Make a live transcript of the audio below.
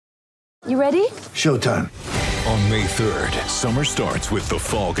You ready? Showtime. On May 3rd, summer starts with The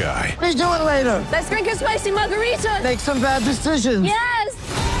Fall Guy. Let's do it later. Let's drink a spicy margarita. Make some bad decisions.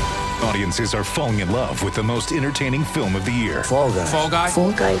 Yes! Audiences are falling in love with the most entertaining film of the year. Fall Guy. Fall Guy?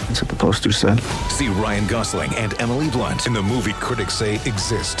 Fall Guy. That's what the poster said. See Ryan Gosling and Emily Blunt in the movie critics say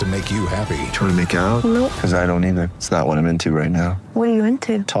exists to make you happy. Trying to make it out? Nope. Because I don't either. It's not what I'm into right now. What are you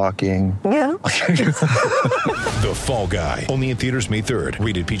into? Talking. Yeah. The Fall Guy. Only in theaters May 3rd.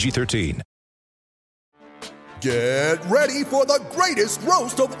 Rated PG-13. Get ready for the greatest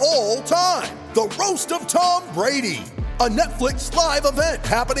roast of all time. The Roast of Tom Brady. A Netflix live event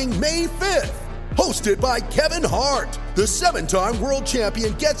happening May 5th. Hosted by Kevin Hart. The 7-time world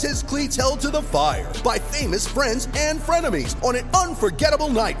champion gets his cleats held to the fire by famous friends and frenemies on an unforgettable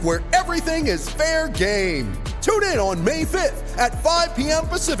night where everything is fair game. Tune in on May 5th at 5 p.m.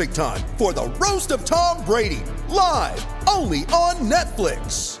 Pacific time for the Roast of Tom Brady. Live only on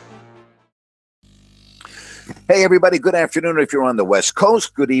Netflix. Hey, everybody. Good afternoon if you're on the West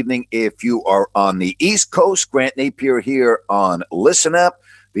Coast. Good evening if you are on the East Coast. Grant Napier here on Listen Up.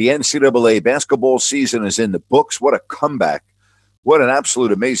 The NCAA basketball season is in the books. What a comeback. What an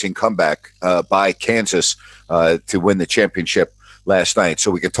absolute amazing comeback by Kansas to win the championship last night. So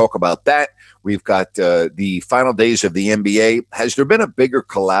we can talk about that. We've got the final days of the NBA. Has there been a bigger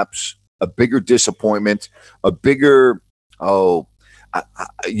collapse, a bigger disappointment, a bigger,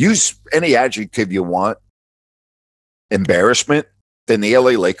 use any adjective you want, embarrassment than the LA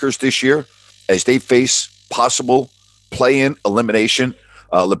Lakers this year as they face possible play-in elimination?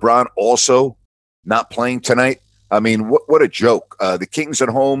 LeBron also not playing tonight. I mean, what a joke. The Kings at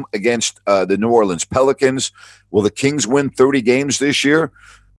home against the New Orleans Pelicans. Will the Kings win 30 games this year?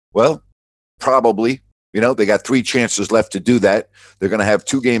 Well, probably. You know, they got 3 chances left to do that. They're going to have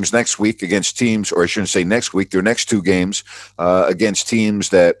 2 games next week against teams, or I shouldn't say next week, their next 2 games against teams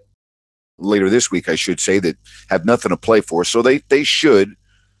that later this week, I should say, that have nothing to play for. So they should,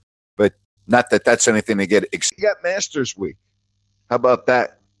 but not that that's anything to get. You got Masters Week. How about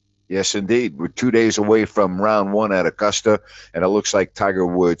that? Yes, indeed. We're 2 days away from round 1 at Augusta, and it looks like Tiger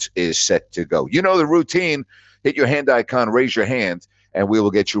Woods is set to go. You know the routine. Hit your hand icon, raise your hand, and we will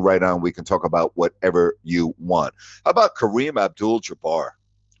get you right on. We can talk about whatever you want. How about Kareem Abdul-Jabbar?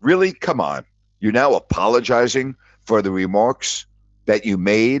 Really? Come on. You're now apologizing for the remarks that you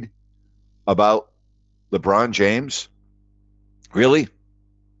made about LeBron James? Really?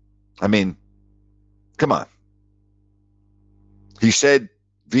 I mean, come on. He said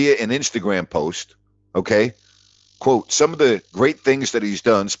via an Instagram post, okay, quote, some of the great things that he's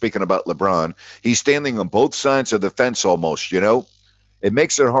done, speaking about LeBron, he's standing on both sides of the fence almost, you know? It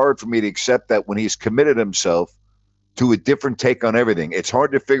makes it hard for me to accept that when he's committed himself to a different take on everything. It's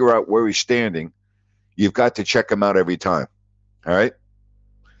hard to figure out where he's standing. You've got to check him out every time, all right?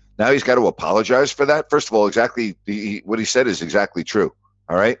 Now he's got to apologize for that. First of all, exactly what he said is exactly true.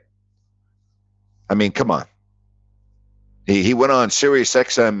 All right. I mean, come on. He went on Sirius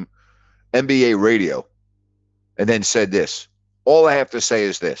XM NBA radio and then said this. All I have to say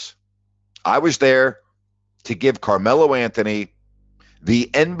is this. I was there to give Carmelo Anthony the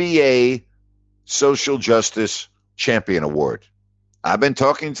NBA Social Justice Champion Award. I've been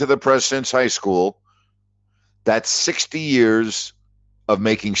talking to the press since high school. That's 60 years of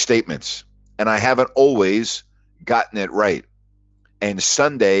making statements, and I haven't always gotten it right. And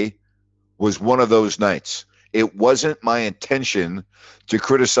Sunday was one of those nights. It wasn't my intention to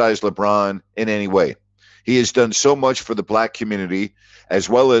criticize LeBron in any way. He has done so much for the black community as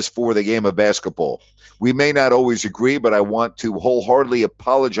well as for the game of basketball. We may not always agree, but I want to wholeheartedly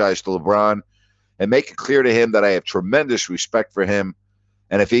apologize to LeBron and make it clear to him that I have tremendous respect for him.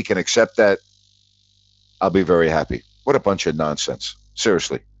 And if he can accept that, I'll be very happy. What a bunch of nonsense.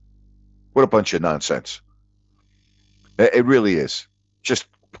 Seriously. What a bunch of nonsense. It really is. Just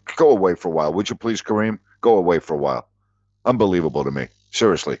go away for a while. Would you please, Kareem? Go away for a while. Unbelievable to me.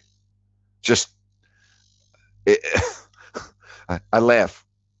 Seriously. Just, I laugh.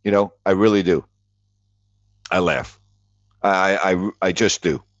 You know, I really do. I laugh. I just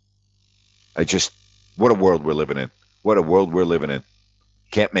do. What a world we're living in. What a world we're living in.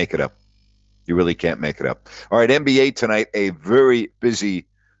 Can't make it up. You really can't make it up. All right, NBA tonight, a very busy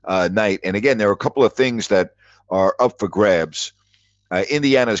night. And again, there are a couple of things that are up for grabs.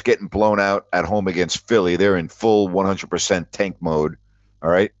 Indiana's getting blown out at home against Philly. They're in full 100% tank mode. All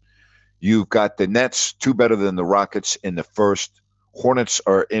right. You've got the Nets, 2 better than the Rockets in the first. Hornets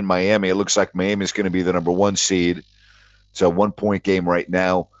are in Miami. It looks like Miami's going to be the number 1 seed. It's a 1-point game right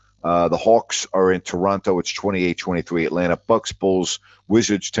now. The Hawks are in Toronto. It's 28-23. Atlanta, Bucks, Bulls,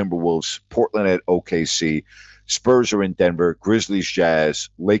 Wizards, Timberwolves, Portland at OKC, Spurs are in Denver, Grizzlies, Jazz,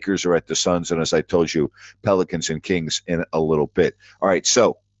 Lakers are at the Suns, and as I told you, Pelicans and Kings in a little bit. All right,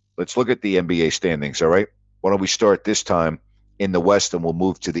 so let's look at the NBA standings, all right? Why don't we start this time in the West, and we'll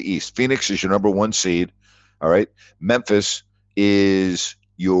move to the East. Phoenix is your number 1 seed, all right? Memphis is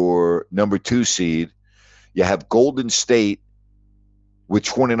your number 2 seed. You have Golden State with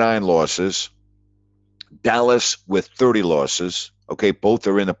 29 losses, Dallas with 30 losses. Okay, both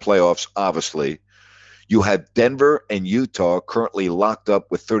are in the playoffs, obviously. You have Denver and Utah currently locked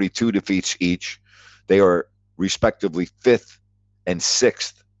up with 32 defeats each. They are respectively 5th and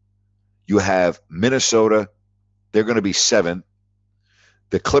 6th. You have Minnesota. They're going to be 7th.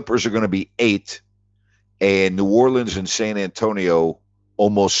 The Clippers are going to be 8th. And New Orleans and San Antonio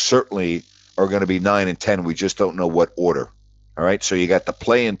almost certainly are going to be 9 and 10. We just don't know what order. All right, so you got the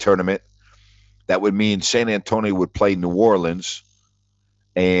play-in tournament. That would mean San Antonio would play New Orleans,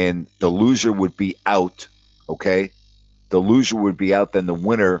 and the loser would be out, okay? The loser would be out, then the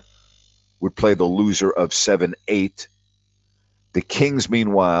winner would play the loser of 7-8. The Kings,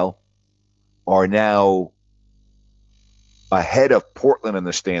 meanwhile, are now ahead of Portland in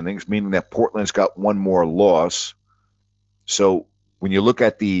the standings, meaning that Portland's got one more loss. So when you look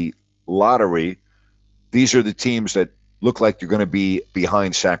at the lottery, these are the teams that look like they're going to be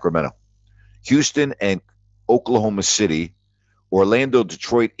behind Sacramento. Houston and Oklahoma City, Orlando,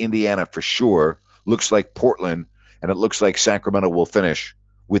 Detroit, Indiana for sure, looks like Portland, and it looks like Sacramento will finish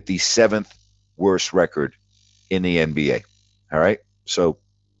with the 7th worst record in the NBA. All right? So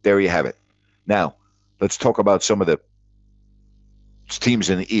there you have it. Now, let's talk about some of the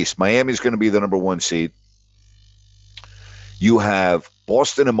teams in the East. Miami's going to be the number 1 seed. You have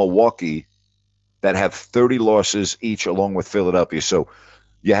Boston and Milwaukee that have 30 losses each along with Philadelphia. So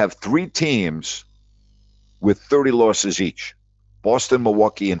you have 3 teams with 30 losses each. Boston,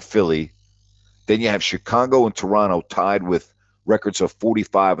 Milwaukee, and Philly. Then you have Chicago and Toronto tied with records of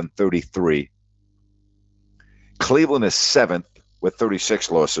 45 and 33. Cleveland is 7th with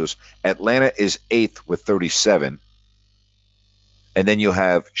 36 losses. Atlanta is 8th with 37. And then you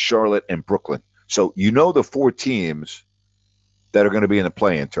have Charlotte and Brooklyn. So you know the 4 teams that are going to be in the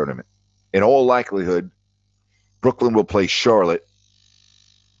play-in tournament. In all likelihood, Brooklyn will play Charlotte.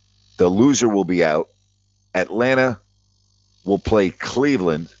 The loser will be out. Atlanta will play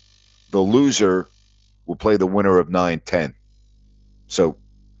Cleveland. The loser will play the winner of 9-10. So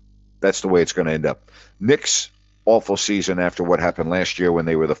that's the way it's going to end up. Knicks, awful season after what happened last year when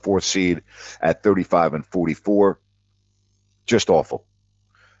they were the 4th seed at 35 and 44. Just awful.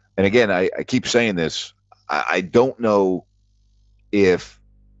 And again, I keep saying this. I don't know if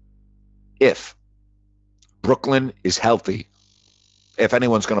Brooklyn is healthy, if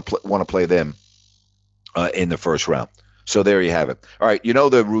anyone's going to want to play them in the first round. So there you have it. All right, you know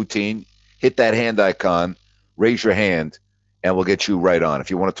the routine. Hit that hand icon, raise your hand, and we'll get you right on. If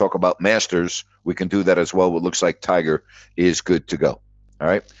you want to talk about Masters, we can do that as well. It looks like Tiger is good to go. All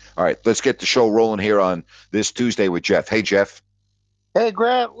right? All right, let's get the show rolling here on this Tuesday with Jeff. Hey, Jeff. Hey,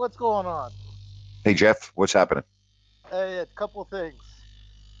 Grant, what's going on? Hey, Jeff, what's happening? Hey, a couple things.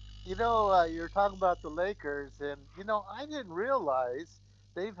 You know, you're talking about the Lakers, and, you know, I didn't realize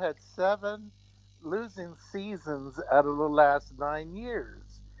they've had 7 losing seasons out of the last 9 years.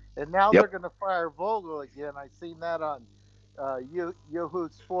 And now they're going to fire Vogel again. I seen that on Yahoo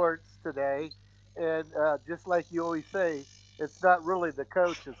Sports today. And just like you always say, it's not really the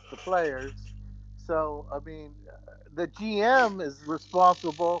coach, it's the players. So, I mean, the GM is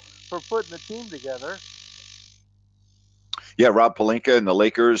responsible for putting the team together. Yeah, Rob Pelinka and the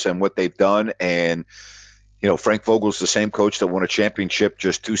Lakers and what they've done. And, you know, Frank Vogel's the same coach that won a championship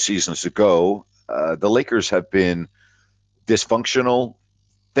just 2 seasons ago. The Lakers have been dysfunctional.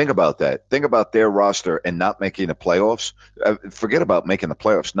 Think about that. Think about their roster and not making the playoffs. Forget about making the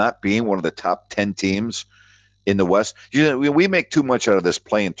playoffs, not being one of the top 10 teams in the West. You know, we make too much out of this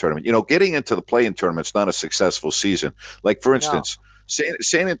play-in tournament. You know, getting into the play-in tournament is not a successful season. Like, for instance,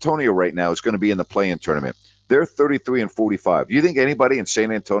 San Antonio right now is going to be in the play-in tournament. They're 33 and 45. Do you think anybody in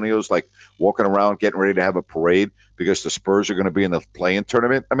San Antonio is like walking around getting ready to have a parade because the Spurs are going to be in the play-in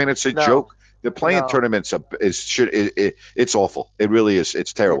tournament? I mean, it's a joke. The play-in tournament's it's awful. It really is.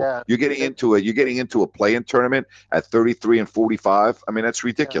 It's terrible. Yeah. You're getting into a play-in tournament at 33 and 45. I mean, that's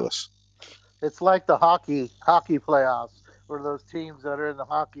ridiculous. Yeah. It's like the hockey playoffs, where those teams that are in the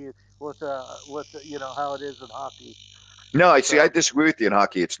hockey with you know how it is in hockey. No, I disagree with you in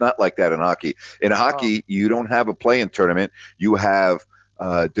hockey. It's not like that in hockey. In hockey, you don't have a play-in tournament. You have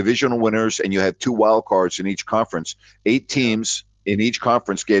divisional winners, and you have 2 wild cards in each conference. 8 teams in each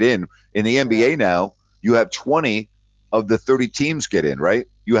conference get in. In the NBA now, you have 20 of the 30 teams get in, right?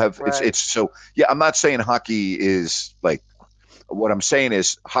 You have Right. it's so yeah. I'm not saying hockey is like. What I'm saying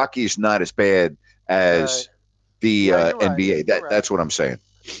is hockey is not as bad Right. as the Yeah, you're right. NBA. You're right. That's what I'm saying.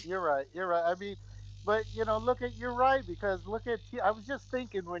 You're right. You're right. I mean, but you're right because look at. I was just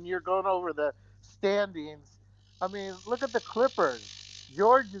thinking when you're going over the standings. I mean, look at the Clippers.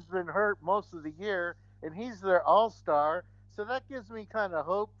 George has been hurt most of the year, and he's their all-star. So that gives me kind of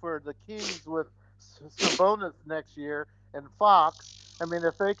hope for the Kings with Sabonis next year and Fox. I mean,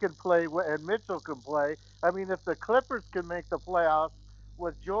 if they can play and Mitchell can play. I mean, if the Clippers can make the playoffs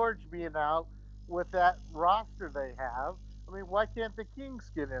with George being out, with that roster they have. I mean, why can't the Kings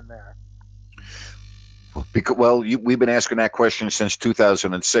get in there? Because we've been asking that question since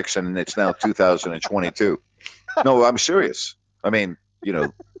 2006, and it's now 2022. No, I'm serious. I mean,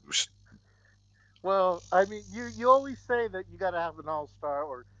 Well, I mean, you always say that you got to have an all star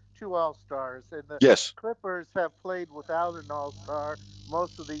or two all stars, and the yes, Clippers have played without an all star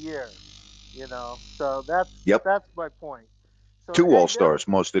most of the year. So yep, that's my point. So two hey, All Stars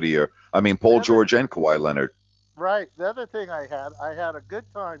most of the year. I mean, the Paul other George and Kawhi Leonard. right, the other thing I had a good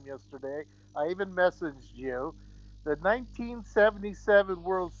time yesterday. I even messaged you. The 1977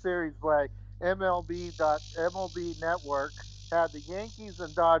 World Series by MLB Network had the Yankees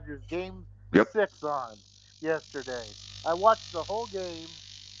and Dodgers game Yep. 6 on yesterday. I watched the whole game,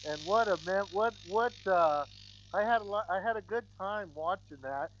 and what a man! What I had a good time watching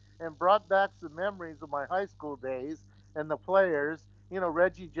that, and brought back some memories of my high school days and the players.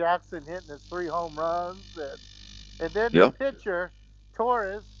 Reggie Jackson hitting his 3 home runs, and then the Yep. pitcher,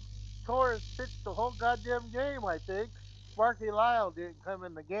 Torres, Torres pitched the whole goddamn game, I think. Sparky Lyle didn't come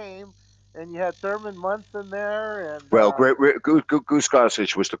in the game, and you had Thurman Munson there, and Well, Goose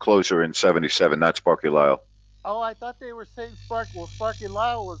Gossage was the closer in '77, not Sparky Lyle. oh, I thought they were saying Sparky. Well, Sparky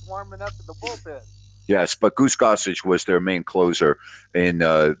Lyle was warming up in the bullpen. Yes, but Goose Gossage was their main closer in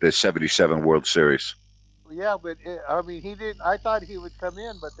the '77 World Series. Yeah, but I mean, he didn't. I thought he would come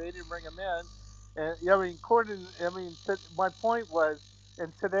in, but they didn't bring him in. And I mean, my point was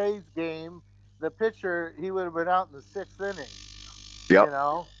in today's game, the pitcher he would have been out in the 6th inning. You Yep.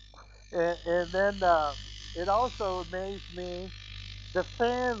 know, and then it also amazed me. The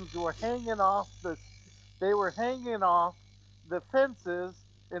fans were hanging off They were hanging off the fences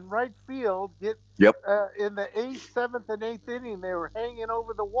in right field. Yep. In the 8th, 7th, and 8th inning, they were hanging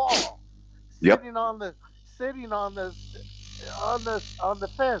over the wall, Yep. sitting on the sitting on the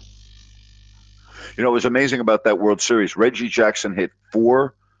fence. What was amazing about that World Series? Reggie Jackson hit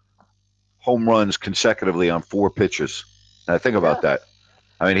 4 home runs consecutively on 4 pitches. Now think about Yeah. that.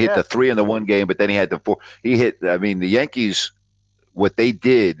 I mean, he hit the Yes. 3 in the one game, but then he had the 4. He hit. I mean, the Yankees, what they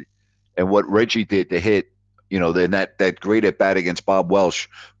did, and what Reggie did to hit. Then that great at bat against Bob Welch,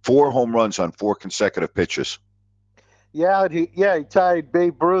 4 home runs on 4 consecutive pitches. Yeah. He tied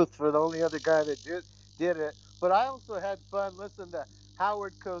Babe Ruth for the only other guy that did it. But I also had fun listening to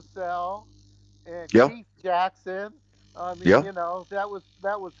Howard Cosell and Yeah. Keith Jackson. I mean, Yeah. that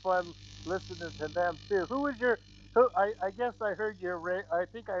was fun listening to them too. Who was your? Who I guess I heard I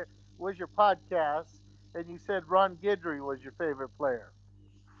think I was your podcast, and you said Ron Guidry was your favorite player.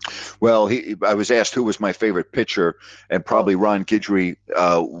 Well, I was asked who was my favorite pitcher, and Oh, probably Ron Guidry.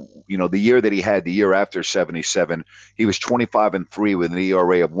 The year that he had, the year after '77, he was 25-3 with an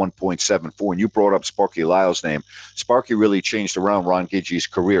ERA of 1.74. And you brought up Sparky Lyle's name. Sparky really changed around Ron Guidry's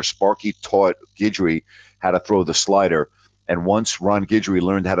career. Sparky taught Guidry how to throw the slider, and once Ron Guidry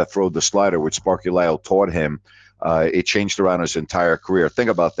learned how to throw the slider, which Sparky Lyle taught him, it changed around his entire career.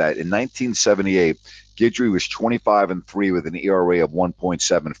 Think about that. In 1978, Guidry was 25-3 with an ERA of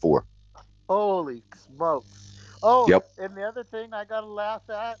 1.74. holy smokes! Oh, Yep. and the other thing I got to laugh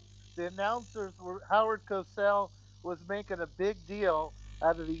at, the announcers were Howard Cosell was making a big deal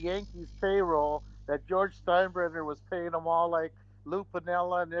out of the Yankees payroll that George Steinbrenner was paying them all like Lou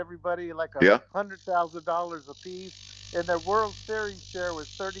Piniella and everybody like Yeah. $100,000 a piece, and their World Series share was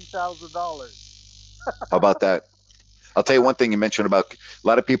 $30,000. How about that? I'll tell you one thing you mentioned about a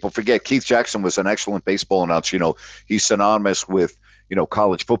lot of people forget Keith Jackson was an excellent baseball announcer. He's synonymous with,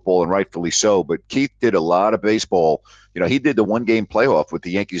 college football, and rightfully so. But Keith did a lot of baseball. He did the 1-game playoff with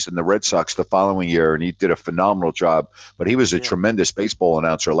the Yankees and the Red Sox the following year, and he did a phenomenal job. But he was a Yeah. tremendous baseball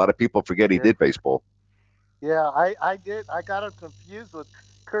announcer. A lot of people forget he Yeah. did baseball. Yeah, I did. I got him confused with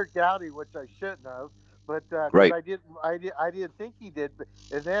Kurt Gowdy, which I shouldn't have, but because Right. I didn't think he did.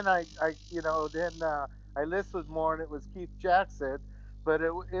 And then I listened more, and it was Keith Jackson. But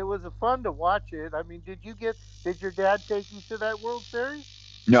it was a fun to watch it. I mean, did your dad take you to that World Series?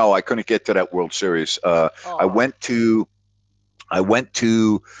 No, I couldn't get to that World Series. I Oh, went to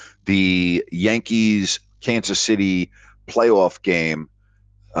the Yankees Kansas City playoff game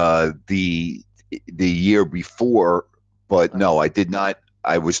the year before, but no, I did not.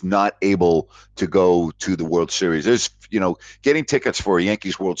 I was not able to go to the World Series. There's, getting tickets for a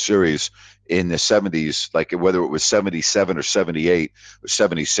Yankees World Series in the 70s, like whether it was 77 or 78 or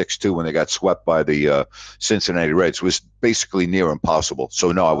 76 too, when they got swept by the Cincinnati Reds, was basically near impossible.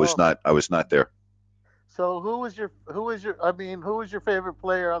 So no, I was Oh, not. I was not there. so who was your favorite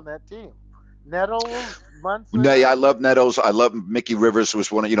player on that team? Nettles, No, yeah, I Munson. love Nettles. I love Mickey Rivers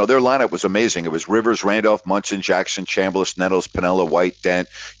was one of, their lineup was amazing. It was Rivers, Randolph, Munson, Jackson, Chambliss, Nettles, Piniella, White, Dent.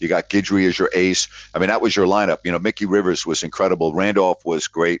 You got Guidry as your ace. I mean, that was your lineup. Mickey Rivers was incredible. Randolph was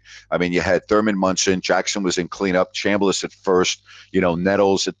great. I mean, you had Thurman Munson. Jackson was in cleanup. Chambliss at first,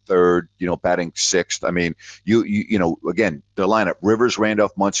 Nettles at third, batting sixth. I mean, again, the lineup, Rivers,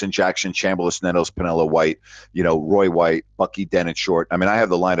 Randolph, Munson, Jackson, Chambliss, Nettles, Piniella, White, Roy White, Bucky Dent at short. I mean, I have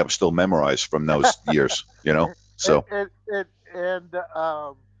the lineup still memorized from those years, and, so and, and, and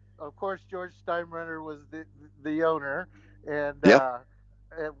of course George Steinbrenner was the owner, and yeah.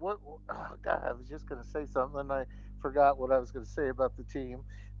 and what? Oh God, I was just going to say something, and I forgot what I was going to say about the team.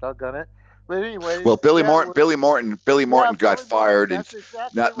 Doggone it! But anyways, Well, Billy yeah, Martin, Billy yeah, Martin got Billy Martin. fired in That's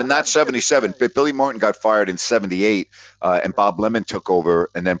exactly not what I not was going to 77, say. but Billy Martin got fired in 78, and Yeah. Bob Lemon took over,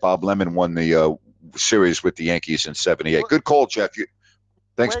 and then Bob Lemon won the series with the Yankees in 78. What? Good call, Jeff.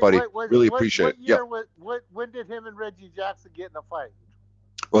 Thanks, Wait, buddy. what was Really appreciate it. what Yep. year? What? When did him and Reggie Jackson get in a fight?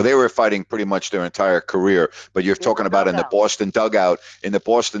 Well, they were fighting pretty much their entire career, but you're In the talking about in the dugout. Boston dugout. In the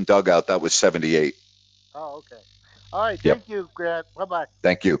Boston dugout, that was 78. Oh, okay. All right. Yep. Thank you, Grant. Bye bye.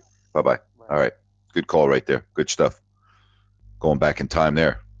 Thank you. Bye bye. All right. Good call right there. Good stuff. Going back in time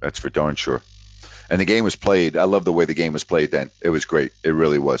there. That's for darn sure. And the game was played. I love the way the game was played then. It was great. It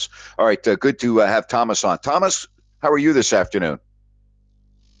really was. All right. Good to have Thomas on. Thomas, how are you this afternoon?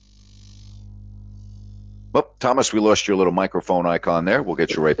 Well, Thomas, we lost your little microphone icon there. We'll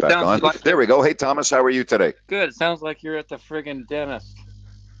get you right back on. There we go. Hey, Thomas, how are you today? Good. It sounds like you're at the friggin' dentist.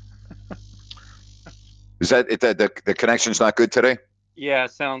 Is that it? The connection's not good today? Yeah,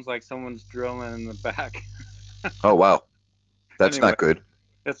 it sounds like someone's drilling in the back. Oh, wow. That's Anyway, not good.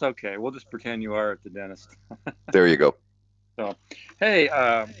 it's okay. We'll just pretend you are at the dentist. There you go. So, hey,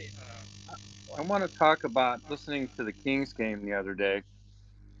 I want to talk about listening to the Kings game the other day.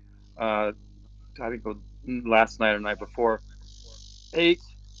 I think it was last night or night before. I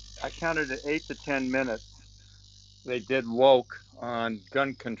counted it 8 to 10 minutes. They did woke on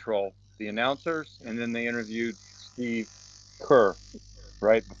gun control, the announcers, and then they interviewed Steve Kerr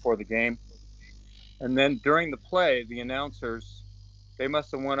right before the game. And then during the play, the announcers, they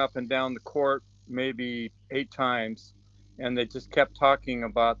must have went up and down the court maybe 8 times, and they just kept talking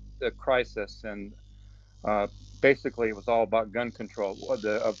about the crisis. And uh, basically, it was all about gun control of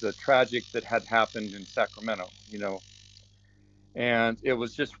the tragic that had happened in Sacramento, And it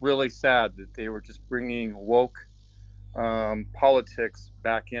was just really sad that they were just bringing woke politics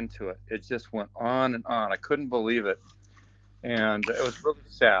back into it. It just went on and on. I couldn't believe it, and it was really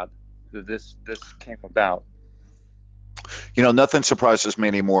sad that this came about. Nothing surprises me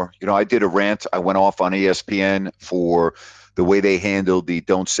anymore. I did a rant. I went off on ESPN for the way they handled the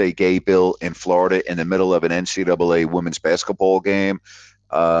Don't Say Gay bill in Florida in the middle of an NCAA women's basketball game.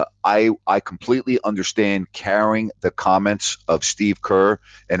 I completely understand carrying the comments of Steve Kerr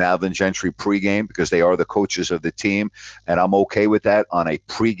and Alvin Gentry pregame because they are the coaches of the team, and I'm okay with that on a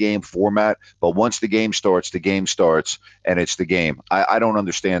pregame format. But once the game starts, and it's the game. I don't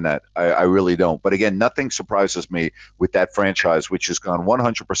understand that. I really don't. But again, nothing surprises me with that franchise, which has gone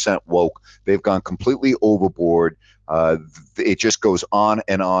 100% woke. They've gone completely overboard. It just goes on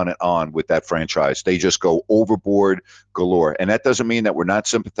and on and on with that franchise. They just go overboard galore. And that doesn't mean that we're not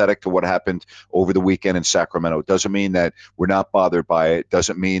sympathetic to what happened over the weekend in Sacramento. It doesn't mean that we're not bothered by it. It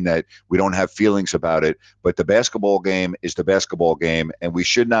doesn't mean that we don't have feelings about it. But the basketball game is the basketball game, and we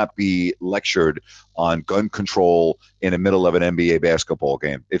should not be lectured on gun control in the middle of an NBA basketball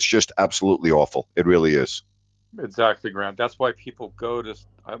game. It's just absolutely awful. It really is. Exactly, Grant. That's why people go to.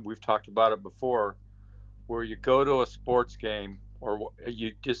 We've talked about it before, where you go to a sports game, or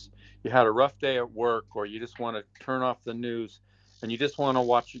you had a rough day at work, or you just want to turn off the news, and you just want to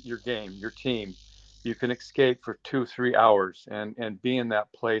watch your game, your team. You can escape for 2-3 hours and be in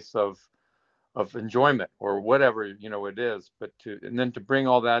that place of enjoyment or whatever it is. But and then to bring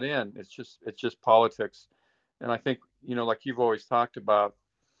all that in, it's just politics. And I think like you've always talked about,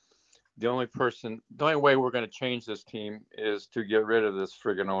 the only way we're going to change this team is to get rid of this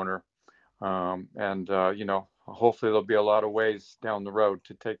friggin' owner. And hopefully there'll be a lot of ways down the road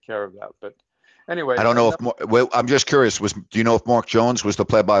to take care of that. But Anyway, I don't know well, I'm just curious. Do you know if Mark Jones was the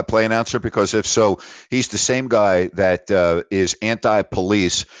play-by-play announcer? Because if so, he's the same guy that is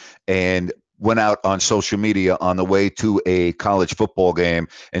anti-police and went out on social media on the way to a college football game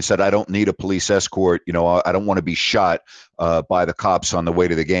and said, "I don't need a police escort. I don't want to be shot by the cops on the way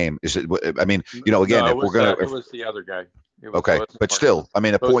to the game." Is it? I mean, again, no, if we're gonna, it was the other guy. okay, but still, I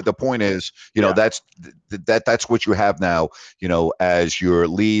mean, the point is, that's that's what you have now, as your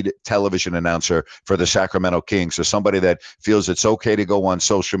lead television announcer for the Sacramento Kings. So somebody that feels it's okay to go on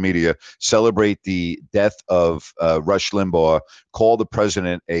social media, celebrate the death of Rush Limbaugh, call the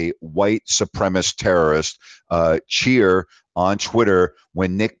president a white supremacist terrorist, cheer on Twitter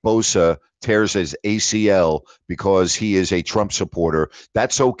when Nick Bosa tears his ACL because he is a Trump supporter.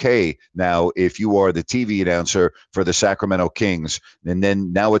 That's okay now if you are the TV announcer for the Sacramento Kings. And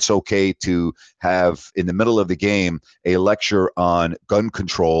then now it's okay to have, in the middle of the game, a lecture on gun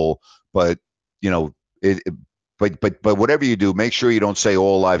control. But, but whatever you do, make sure you don't say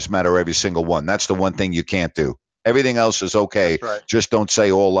all lives matter, every single one. That's the one thing you can't do. Everything else is okay. That's right. Just don't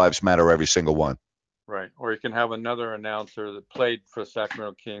say all lives matter, every single one. Right. Or you can have another announcer that played for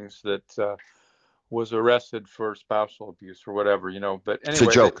Sacramento Kings that was arrested for spousal abuse or whatever, But anyway, it's a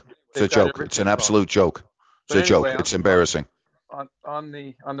joke. It's a joke. It's an absolute joke. It's a joke. It's embarrassing. On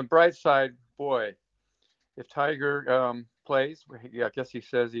the bright side, boy, if Tiger plays, I guess he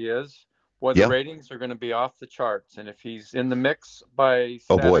says he is. Boy, the ratings are going to be off the charts, and if he's in the mix by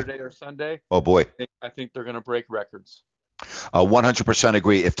Saturday or Sunday, I think they're going to break records. 100%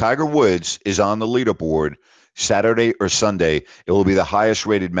 agree. If Tiger Woods is on the leaderboard Saturday or Sunday, it will be the highest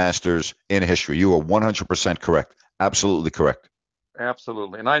rated Masters in history. You are 100% correct. Absolutely correct.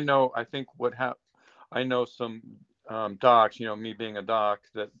 Absolutely. And I know some docs, me being a doc,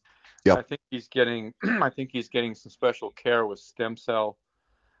 that I think he's getting some special care with stem cell,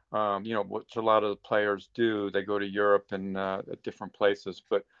 which a lot of the players do. They go to Europe and at different places,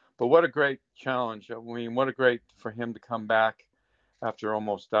 but what a great challenge. I mean, what a great for him to come back after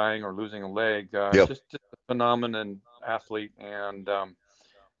almost dying or losing a leg. Just a phenomenon athlete, and,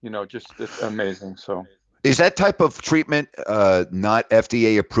 just it's amazing. So is that type of treatment not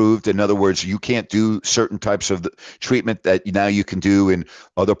FDA approved? In other words, you can't do certain types of treatment that now you can do in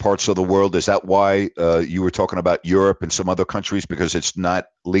other parts of the world. Is that why you were talking about Europe and some other countries, because it's not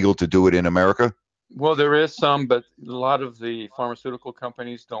legal to do it in America? Well, there is some, but a lot of the pharmaceutical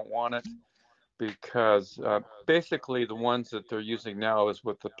companies don't want it because basically the ones that they're using now is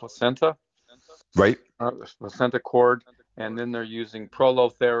with the placenta, right? Placenta cord, and then they're using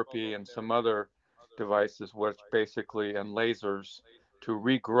prolotherapy and some other devices, which basically, and lasers, to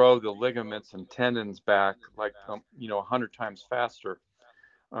regrow the ligaments and tendons back 100 times faster.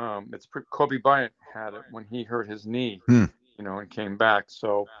 Kobe Bryant had it when he hurt his knee, and came back.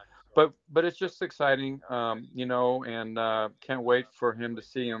 So. But it's just exciting, and can't wait for him to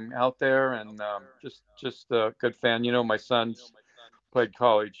see him out there, and just a good fan. My son's played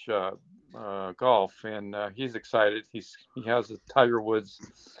college golf, and he's excited. He has a Tiger Woods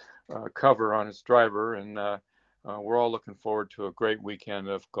cover on his driver, and we're all looking forward to a great weekend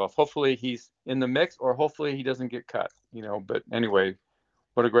of golf. Hopefully he's in the mix, or hopefully he doesn't get cut. But anyway,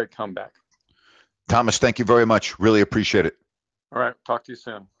 what a great comeback. Thomas, thank you very much. Really appreciate it. All right, talk to you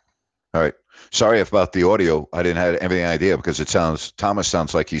soon. All right. Sorry about the audio. I didn't have any idea because Thomas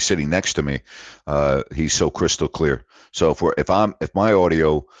sounds like he's sitting next to me. He's so crystal clear. So if my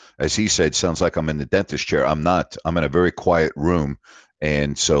audio, as he said, sounds like I'm in the dentist chair, I'm not. I'm in a very quiet room,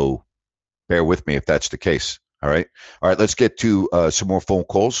 and so bear with me if that's the case. All right. Let's get to some more phone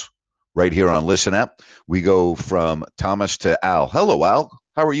calls right here on Listen App. We go from Thomas to Al. Hello, Al.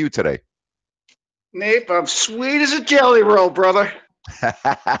 How are you today? Nape, I'm sweet as a jelly roll, brother.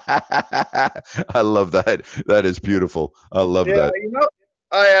 I love that. That is beautiful. I love that.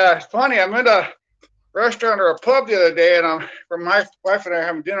 It's funny. I'm in a restaurant or a pub the other day, and my wife and I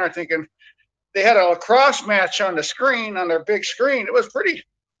having dinner, thinking they had a lacrosse match on the screen, on their big screen. It was pretty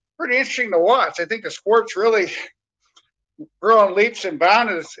interesting to watch. I think the sport's really growing leaps and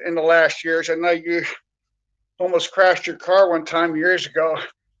bounds in the last years. I know you almost crashed your car one time years ago,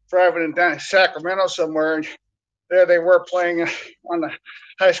 driving in Sacramento somewhere, and there they were playing on the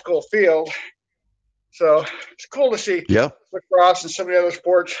high school field. So it's cool to see lacrosse and some of the other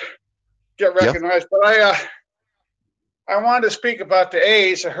sports get recognized. But I wanted to speak about the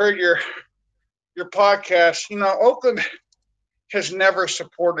A's. I heard your podcast. Oakland has never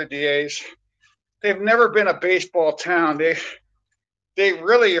supported the A's. They've never been a baseball town. They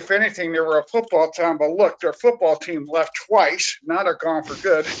really, if anything, they were a football town. But look, their football team left twice. Now they're gone for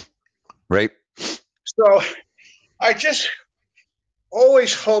good. Right. So I just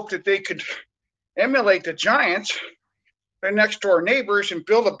always hoped that they could emulate the Giants, their next door neighbors, and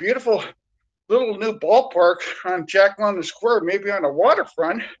build a beautiful little new ballpark on Jack London Square, maybe on the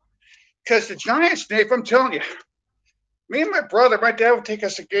waterfront. Because the Giants, Dave, I'm telling you, me and my brother, my dad would take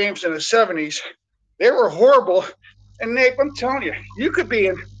us to games in the 70s. They were horrible. And Nate, I'm telling you, you could be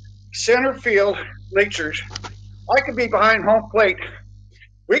in center field bleachers. I could be behind home plate.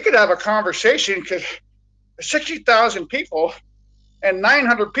 We could have a conversation because 60,000 people and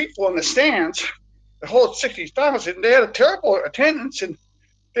 900 people in the stands, the whole 60,000, they had a terrible attendance, and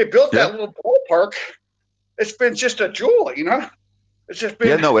they built that little ballpark. It's been just a jewel, you know? It's just been.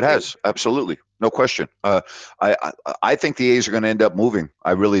 Yeah, no, it has. Absolutely. No question. I think the A's are going to end up moving.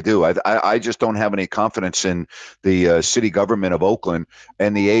 I really do. I just don't have any confidence in the city government of Oakland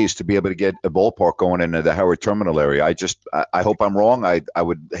and the A's to be able to get a ballpark going into the Howard Terminal area. I hope I'm wrong. I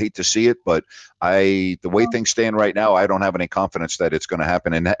would hate to see it, but the way things stand right now, I don't have any confidence that it's going to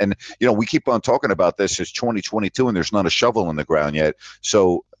happen. And you know, we keep on talking about this. It's 2022 and there's not a shovel in the ground yet.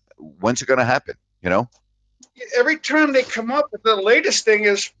 So when's it going to happen? You know? Every time they come up with the latest thing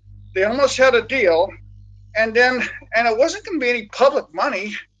is they almost had a deal, and it wasn't going to be any public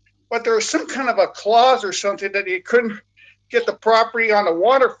money, but there was some kind of a clause or something that you couldn't get the property on the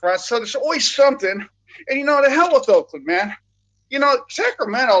waterfront. So there's always something. And you know, the hell with Oakland, man. You know,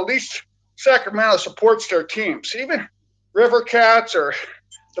 Sacramento, at least Sacramento supports their teams, even River Cats or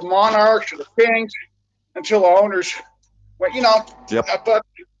the Monarchs or the Kings, until the owners, well, you know. Yep. But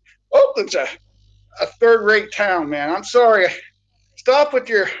Oakland's a third-rate town, man. I'm sorry. Stop with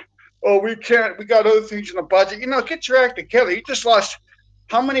your, we can't, we got other things in the budget. You know, get your act together. You just lost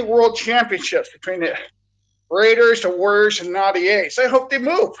how many world championships between the Raiders, the Warriors, and now the A's? I hope they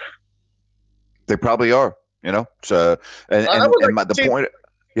move. They probably are, you know. So, the point,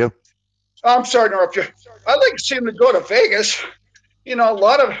 yeah. I'm sorry to interrupt you. I'd like to see them to go to Vegas. You know, a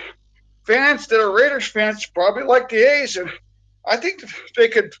lot of fans that are Raiders fans probably like the A's, and I think they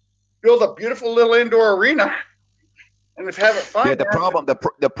could build a beautiful little indoor arena and have it fun. Yeah,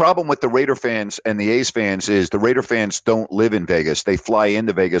 the problem with the Raider fans and the A's fans is the Raider fans don't live in Vegas. They fly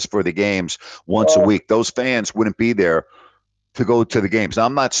into Vegas for the games once a week. Those fans wouldn't be there to go to the games. Now,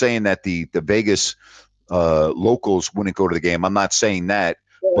 I'm not saying that the Vegas locals wouldn't go to the game. I'm not saying that.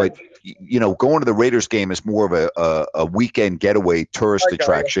 But, you know, going to the Raiders game is more of a weekend getaway tourist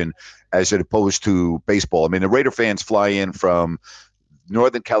attraction as opposed to baseball. I mean, the Raider fans fly in from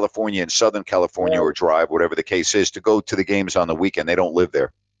Northern California and Southern California or drive, whatever the case is, to go to the games on the weekend. They don't live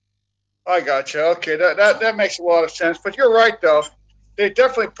there. I got you. Okay, that makes a lot of sense. But you're right, though. They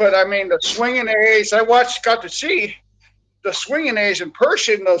definitely put, I mean, the swinging A's. I got to see the swinging A's in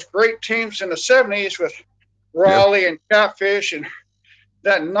person, those great teams in the 70s with Raleigh and Catfish and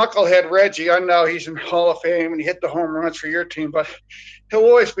that knucklehead Reggie. I know he's in Hall of Fame and he hit the home runs for your team, but he'll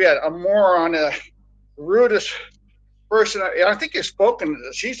always be a moron, the rudest person. I think you've spoken to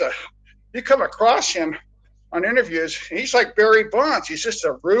this. You come across him on interviews, he's like Barry Bonds. He's just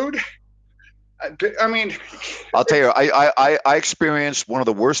a rude. I mean, I'll tell you, I experienced one of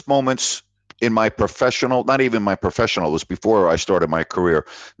the worst moments in my professional, not even my professional, it was before I started my career.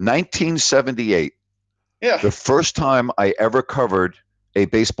 1978. Yeah. The first time I ever covered a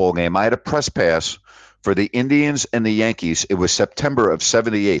baseball game, I had a press pass for the Indians and the Yankees. It was September of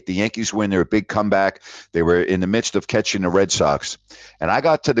 78. The Yankees win their big comeback. They were in the midst of catching the Red Sox. And I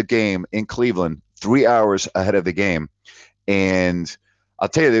got to the game in Cleveland 3 hours ahead of the game. And I'll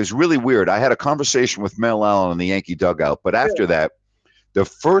tell you, it was really weird. I had a conversation with Mel Allen in the Yankee dugout. But after that, the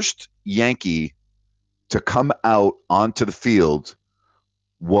first Yankee to come out onto the field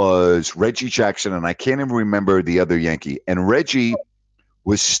was Reggie Jackson. And I can't even remember the other Yankee. And Reggie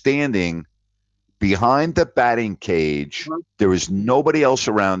was standing behind the batting cage. There was nobody else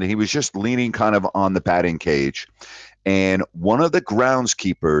around, and he was just leaning kind of on the batting cage. And one of the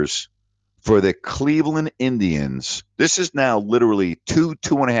groundskeepers for the Cleveland Indians, this is now literally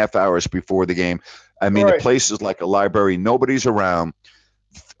 2.5 hours before the game. I mean, the place is like a library. Nobody's around.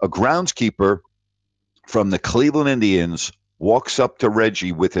 A groundskeeper from the Cleveland Indians walks up to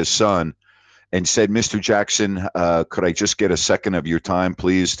Reggie with his son and said, "Mr. Jackson, could I just get a second of your time,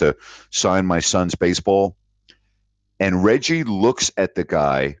 please, to sign my son's baseball?" And Reggie looks at the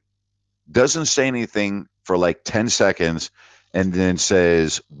guy, doesn't say anything for like 10 seconds, and then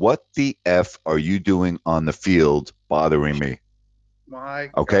says, "What the F are you doing on the field bothering me?" My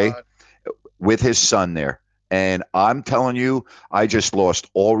okay? God. With his son there. And I'm telling you, I just lost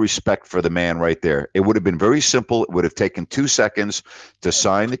all respect for the man right there. It would have been very simple. It would have taken 2 seconds to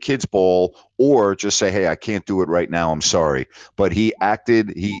sign the kid's ball or just say, "Hey, I can't do it right now. I'm sorry." But he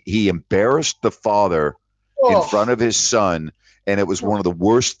he embarrassed the father in front of his son. And it was one of the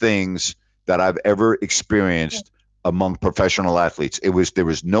worst things that I've ever experienced among professional athletes. There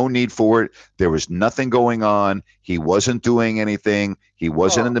was no need for it. There was nothing going on. He wasn't doing anything. He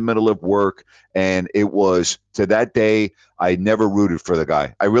wasn't in the middle of work. And it was, to that day, I never rooted for the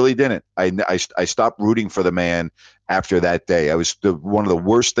guy. I really didn't. I stopped rooting for the man after that day. I was one of the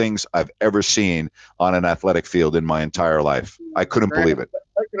worst things I've ever seen on an athletic field in my entire life. I couldn't believe it.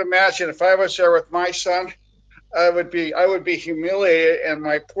 I can imagine if I was there with my son, I would be humiliated, and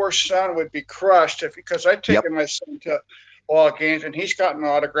my poor son would be crushed because I'd taken my son to all games, and he's gotten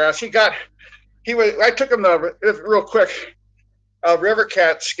autographs. I took him to real quick River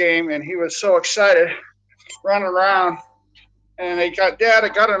Cats game, and he was so excited, running around. And Dad, I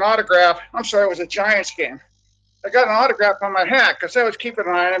got an autograph. I'm sorry, it was a Giants game. I got an autograph on my hat because I was keeping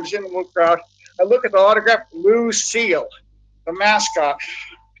an eye on him. I was in the little crowd. I look at the autograph, Lou Seal, the mascot.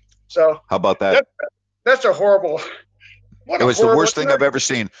 So how about that? That's a horrible. It was the worst thing I've ever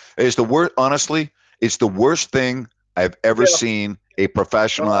seen. It's the worst. Honestly, it's the worst thing I've ever seen a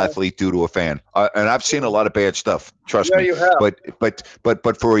professional athlete do to a fan. And I've seen a lot of bad stuff. Trust me. You have.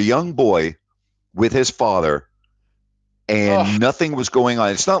 But for a young boy with his father, and nothing was going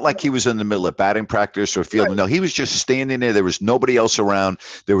on. It's not like he was in the middle of batting practice or fielding. No, he was just standing there. There was nobody else around.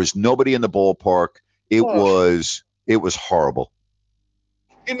 There was nobody in the ballpark. It was horrible.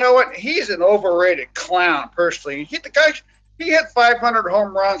 You know what? He's an overrated clown, personally. He hit 500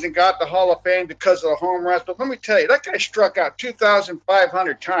 home runs and got the Hall of Fame because of the home runs. But let me tell you, that guy struck out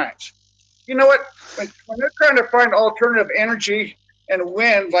 2,500 times. You know what? When they're trying to find alternative energy and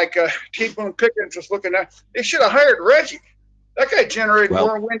win, like T. Boone Pickens was looking at, they should have hired Reggie. That guy generated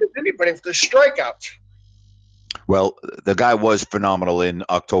more wind than anybody with the strikeouts. Well, the guy was phenomenal in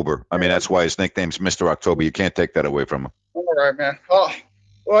October. I mean, that's why his nickname's Mr. October. You can't take that away from him. All right, man. Oh,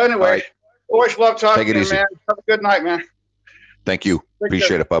 well, anyway, always love talking to you, man. Have a good night, man. Thank you.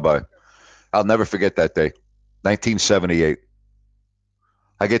 Appreciate it. Bye-bye. I'll never forget that day, 1978.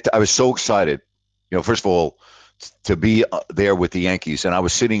 I was so excited. You know, first of all, to be there with the Yankees, and I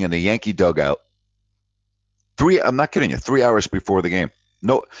was sitting in the Yankee dugout. I'm not kidding you, 3 hours before the game.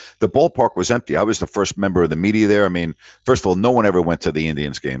 No, the ballpark was empty. I was the first member of the media there. I mean, first of all, no one ever went to the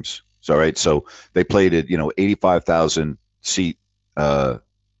Indians games. So, right. So they played at, 85,000 seat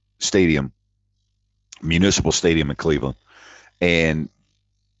stadium, municipal stadium in Cleveland. And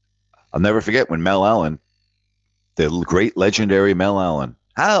I'll never forget when Mel Allen, the great legendary Mel Allen,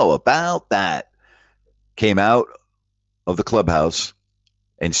 how about that, came out of the clubhouse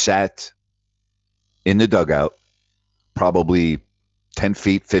and sat in the dugout, probably 10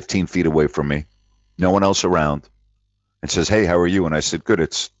 feet, 15 feet away from me, no one else around, and says, "Hey, how are you?" And I said, "Good.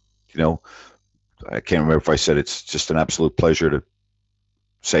 It's, I can't remember if I said it's just an absolute pleasure to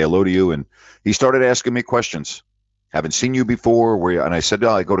say hello to you." And he started asking me questions. "Haven't seen you before." And I said,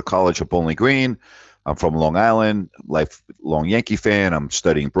 "I go to college at Bowling Green. I'm from Long Island, lifelong Yankee fan. I'm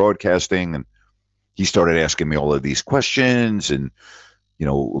studying broadcasting." And he started asking me all of these questions and,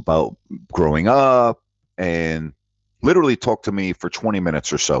 about growing up, and literally talked to me for 20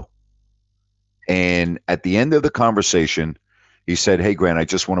 minutes or so. And at the end of the conversation, he said, "Hey, Grant, I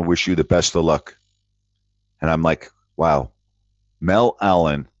just want to wish you the best of luck." And I'm like, wow, Mel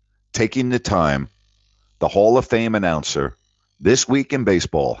Allen taking the time, the Hall of Fame announcer, this week in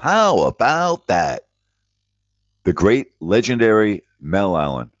baseball. How about that? The great legendary Mel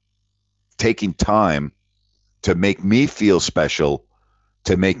Allen taking time to make me feel special,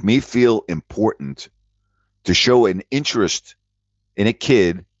 to make me feel important, to show an interest in a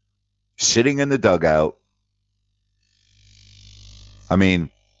kid sitting in the dugout. I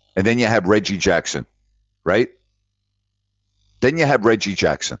mean, and then you have Reggie Jackson, right? Then you have Reggie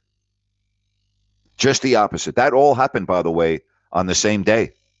Jackson. Just the opposite. That all happened, by the way, on the same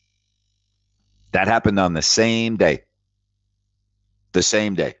day. That happened on the same day. The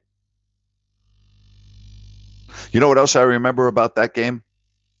same day. You know what else I remember about that game?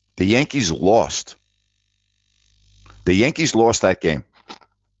 The Yankees lost. The Yankees lost that game.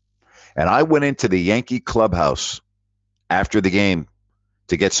 And I went into the Yankee clubhouse after the game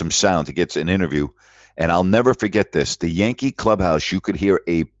to get some sound, to get an interview. And I'll never forget this. The Yankee clubhouse, you could hear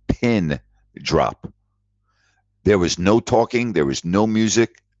a pin drop. There was no talking. There was no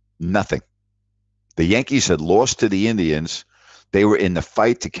music, nothing. The Yankees had lost to the Indians. They were in the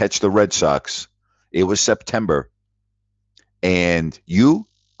fight to catch the Red Sox. It was September. And you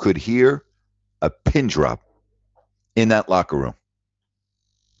could hear a pin drop in that locker room.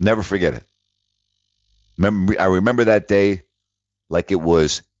 Never forget it. I remember that day like it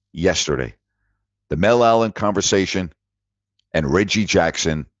was yesterday. The Mel Allen conversation and Reggie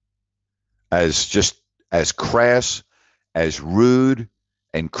Jackson as crass, as rude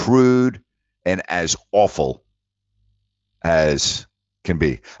and crude and as awful as can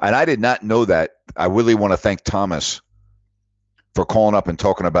be. And I did not know that. I really want to thank Thomas for calling up and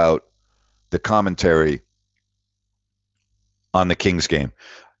talking about the commentary on the Kings game.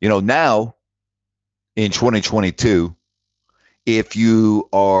 You know, now in 2022, if you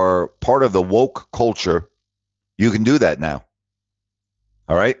are part of the woke culture, you can do that now.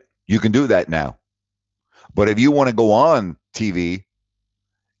 All right? You can do that now. But if you want to go on TV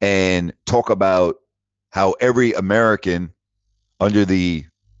and talk about how every American under the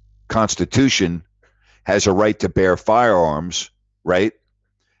Constitution has a right to bear firearms, right?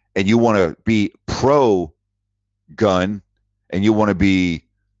 And you want to be pro-gun and you want to be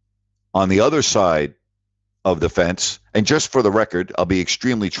on the other side of the fence. And just for the record, I'll be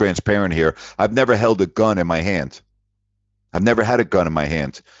extremely transparent here. I've never held a gun in my hand. I've never had a gun in my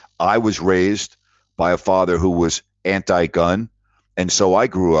hand. I was raised by a father who was anti-gun, and so I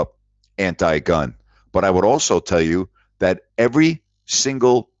grew up anti-gun. But I would also tell you that every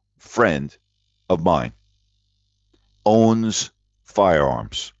single friend of mine owns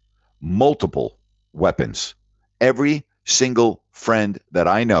firearms, multiple weapons. Every single friend that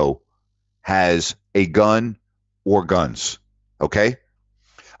I know has a gun or guns, okay?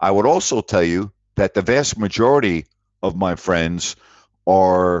 I would also tell you that the vast majority of my friends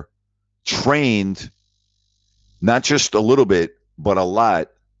are trained not just a little bit, but a lot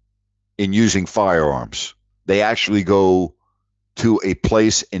in using firearms. They actually go to a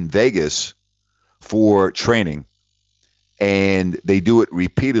place in Vegas for training, and they do it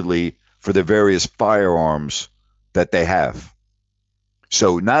repeatedly for the various firearms that they have.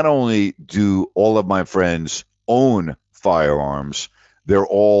 So not only do all of my friends own firearms, they're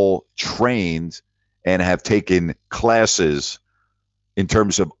all trained and have taken classes in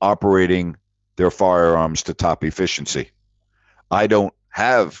terms of operating their firearms to top efficiency. I don't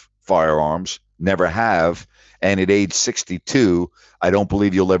have firearms, never have, and at age 62, I don't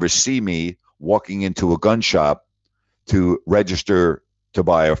believe you'll ever see me walking into a gun shop to register to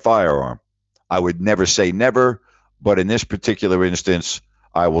buy a firearm. I would never say never, but in this particular instance,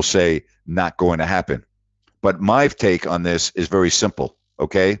 I will say not going to happen. But my take on this is very simple,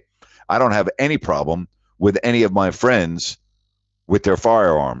 okay? I don't have any problem with any of my friends with their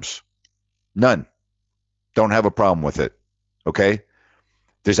firearms. None. Don't have a problem with it, okay?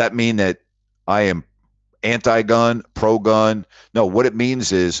 Does that mean that I am anti-gun, pro-gun? No, what it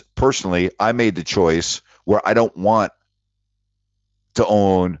means is, personally, I made the choice where I don't want to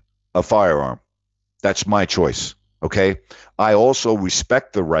own a firearm. That's my choice, okay? I also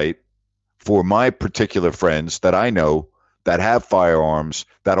respect the right for my particular friends that I know that have firearms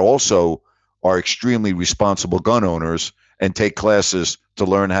that also are extremely responsible gun owners and take classes to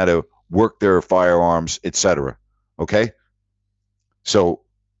learn how to work their firearms, etc. Okay? So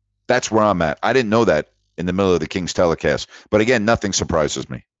that's where I'm at. I didn't know that in the middle of the Kings telecast. But again, nothing surprises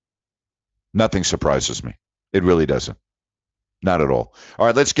me. Nothing surprises me. It really doesn't. Not at all. All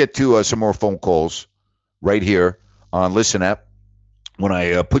right, let's get to some more phone calls right here on Listen App. When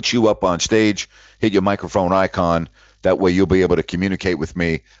I put you up on stage, hit your microphone icon. That way you'll be able to communicate with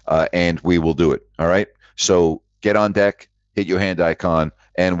me, and we will do it. All right? So get on deck, hit your hand icon,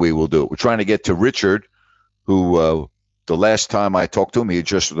 and we will do it. We're trying to get to Richard, who the last time I talked to him, he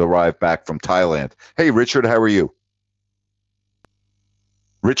just arrived back from Thailand. Hey, Richard, how are you?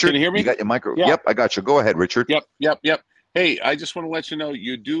 Richard, can you hear me? You got your micro? Yeah. Yep, I got you. Go ahead, Richard. Yep. Hey, I just want to let you know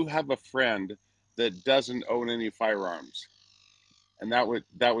you do have a friend that doesn't own any firearms, and that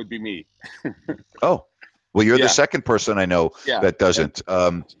would be me. Oh, well, you're the second person I know that doesn't.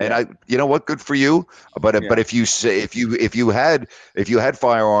 And I, you know what? Good for you. But if you say if you had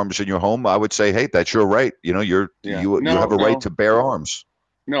firearms in your home, I would say, hey, that's your right. You know, you have a right to bear arms.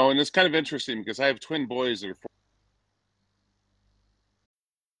 No, and it's kind of interesting because I have twin boys that are.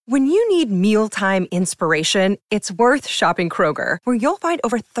 When you need mealtime inspiration, it's worth shopping Kroger, where you'll find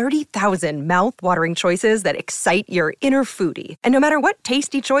over 30,000 mouth-watering choices that excite your inner foodie. And no matter what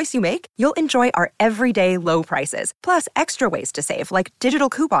tasty choice you make, you'll enjoy our everyday low prices, plus extra ways to save, like digital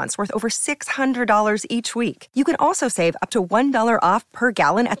coupons worth over $600 each week. You can also save up to $1 off per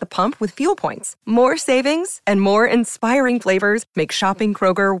gallon at the pump with fuel points. More savings and more inspiring flavors make shopping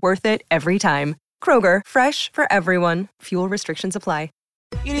Kroger worth it every time. Kroger, fresh for everyone. Fuel restrictions apply.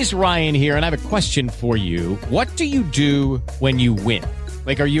 It is Ryan here, and I have a question for you. What do you do when you win?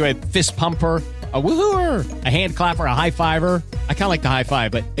 Like, are you a fist pumper? A woohooer, a hand clapper, a high fiver. I kind of like the high five,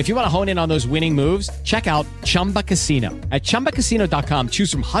 but if you want to hone in on those winning moves, check out Chumba Casino. At ChumbaCasino.com,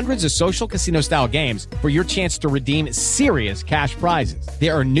 choose from hundreds of social casino style games for your chance to redeem serious cash prizes.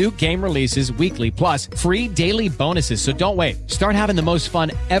 There are new game releases weekly, plus free daily bonuses. So don't wait. Start having the most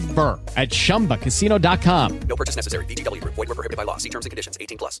fun ever at ChumbaCasino.com. No purchase necessary. VGW. Void where prohibited by law. See terms and conditions.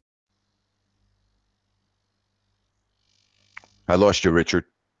 18+. I lost you, Richard.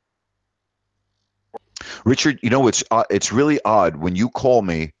 Richard, you know, it's really odd when you call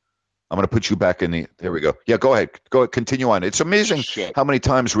me. I'm going to put you back in the. There we go. Yeah, go ahead. Continue on. It's amazing how many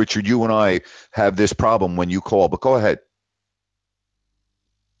times, Richard, you and I have this problem when you call. But go ahead.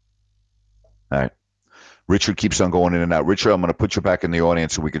 All right. Richard keeps on going in and out. Richard, I'm going to put you back in the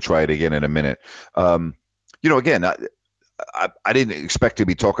audience so we can try it again in a minute. Again, I didn't expect to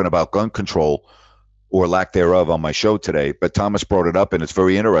be talking about gun control or lack thereof on my show today, but Thomas brought it up, and it's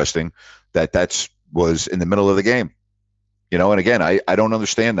very interesting that was in the middle of the game. And again, I don't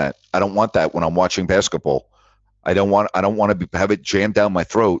understand that. I don't want that when I'm watching basketball. I don't want to have it jammed down my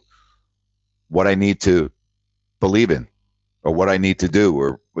throat what I need to believe in or what I need to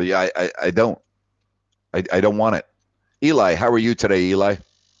do. I don't want it. Eli, how are you today, Eli?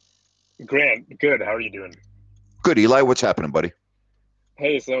 Grant, good. How are you doing? Good, Eli. What's happening, buddy?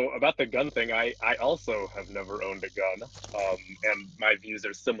 Hey, so about the gun thing, I also have never owned a gun, and my views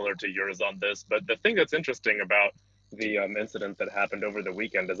are similar to yours on this. But the thing that's interesting about the incident that happened over the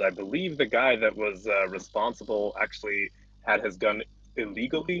weekend is I believe the guy that was responsible actually had his gun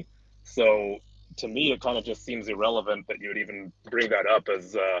illegally. So to me, it kind of just seems irrelevant that you would even bring that up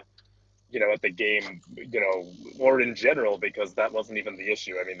as, at the game, or in general, because that wasn't even the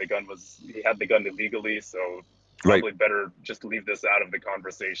issue. I mean, he had the gun illegally, so probably better just leave this out of the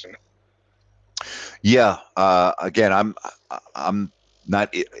conversation. Yeah. Again, I'm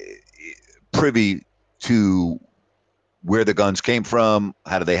not privy to where the guns came from.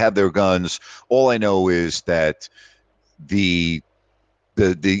 How do they have their guns? All I know is that the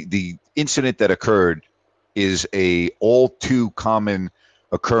incident that occurred is a all too common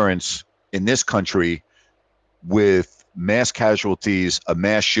occurrence in this country with mass casualties, a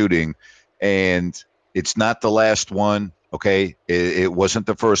mass shooting, and it's not the last one, okay? It wasn't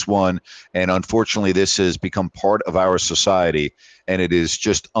the first one, and unfortunately, this has become part of our society, and it is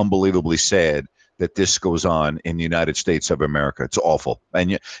just unbelievably sad that this goes on in the United States of America. It's awful.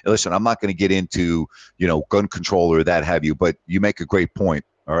 And listen, I'm not going to get into, gun control or that have you, but you make a great point,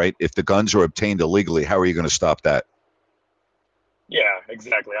 all right? If the guns are obtained illegally, how are you going to stop that? Yeah,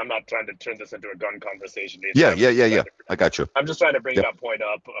 exactly. I'm not trying to turn this into a gun conversation either. Yeah. I got you. I'm just trying to bring that point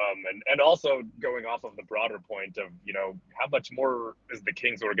up, and also going off of the broader point of, how much more is the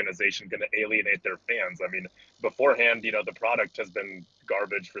Kings organization going to alienate their fans? I mean, beforehand, the product has been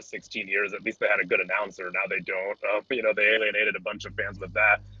garbage for 16 years. At least they had a good announcer. Now they don't. They alienated a bunch of fans with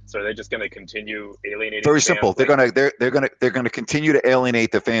that. So are they just going to continue alienating? Very simple. They're going to continue to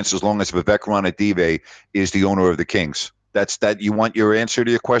alienate the fans as long as Vivek Ranadive is the owner of the Kings. That's that. You want your answer to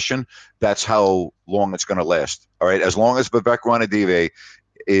your question? That's how long it's going to last. All right. As long as Vivek Ranadive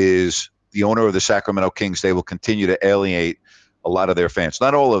is the owner of the Sacramento Kings, they will continue to alienate a lot of their fans.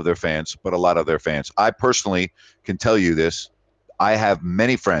 Not all of their fans, but a lot of their fans. I personally can tell you this. I have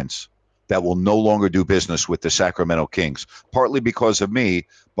many friends that will no longer do business with the Sacramento Kings, partly because of me,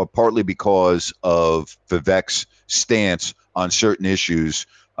 but partly because of Vivek's stance on certain issues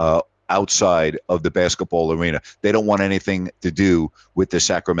outside of the basketball arena. They don't want anything to do with the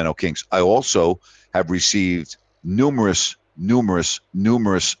Sacramento Kings. I also have received numerous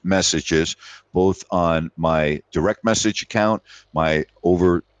messages, both on my direct message account, my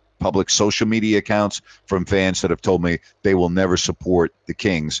over public social media accounts, from fans that have told me they will never support the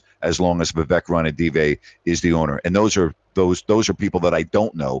Kings as long as Vivek Ranadive is the owner. And those are people that I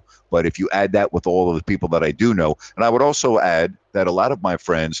don't know. But if you add that with all of the people that I do know, and I would also add that a lot of my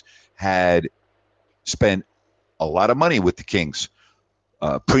friends had spent a lot of money with the Kings,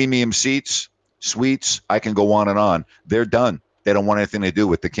 premium seats, suites. I can go on and on. They're done. They don't want anything to do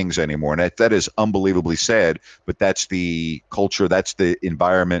with the Kings anymore. And that is unbelievably sad, but that's the culture, that's the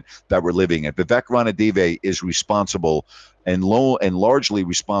environment that we're living in. Vivek Ranadive is responsible and largely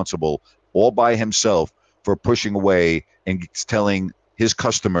responsible all by himself for pushing away and telling his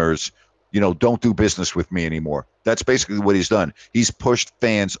customers, don't do business with me anymore. That's basically what he's done. He's pushed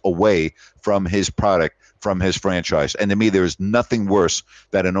fans away from his product, from his franchise. And to me, there is nothing worse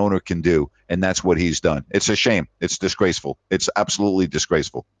that an owner can do, and that's what he's done. It's a shame. It's disgraceful. It's absolutely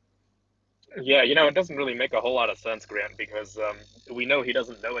disgraceful. Yeah, it doesn't really make a whole lot of sense, Grant, because we know he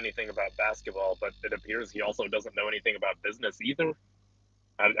doesn't know anything about basketball, but it appears he also doesn't know anything about business either.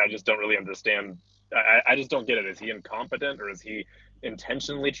 I just don't really understand. I just don't get it. Is he incompetent, or is he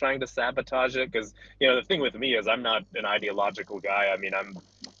intentionally trying to sabotage it? Because the thing with me is I'm not an ideological guy. I mean, I'm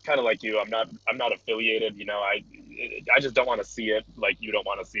kind of like you. I'm not affiliated. I just don't want to see it like you don't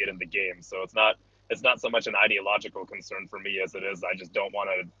want to see it in the game. So it's not so much an ideological concern for me as it is I just don't want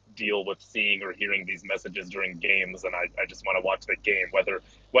to deal with seeing or hearing these messages during games, and I just want to watch the game,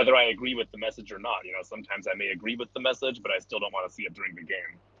 whether I agree with the message or not. Sometimes I may agree with the message, but I still don't want to see it during the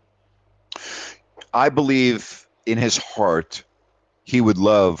game. I believe in his heart he would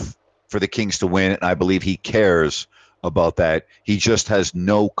love for the Kings to win, and I believe he cares about that. He just has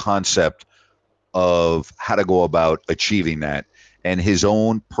no concept of how to go about achieving that, and his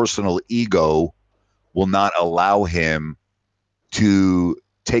own personal ego will not allow him to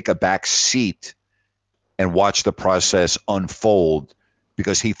take a back seat and watch the process unfold,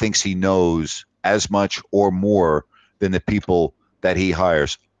 because he thinks he knows as much or more than the people that he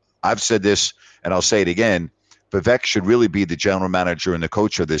hires. I've said this, and I'll say it again. Vivek should really be the general manager and the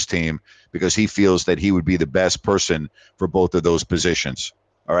coach of this team, because he feels that he would be the best person for both of those positions.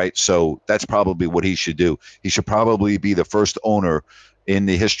 All right, so that's probably what he should do. He should probably be the first owner in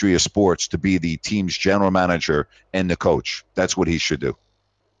the history of sports to be the team's general manager and the coach. That's what he should do.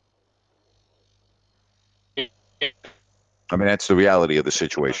 I mean, that's the reality of the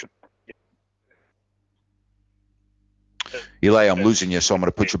situation. Eli, I'm losing you, so I'm going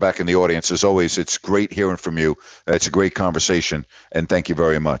to put you back in the audience. As always, it's great hearing from you. It's a great conversation, and thank you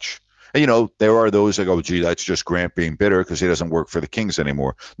very much. And, there are those that go, gee, that's just Grant being bitter because he doesn't work for the Kings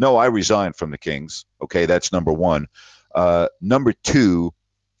anymore. No, I resigned from the Kings. Okay, that's number one. Number two,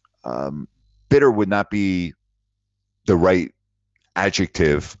 bitter would not be the right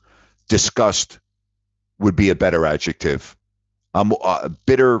adjective. Disgust would be a better adjective. I'm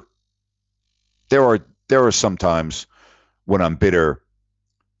bitter. There are some times when I'm bitter,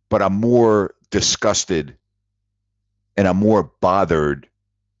 but I'm more disgusted and I'm more bothered,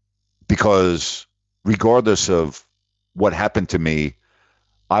 because regardless of what happened to me,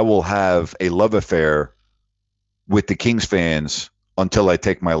 I will have a love affair with the Kings fans until I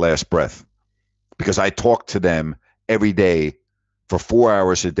take my last breath, because I talk to them every day for 4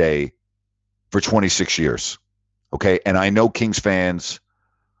 hours a day for 26 years. Okay. And I know Kings fans.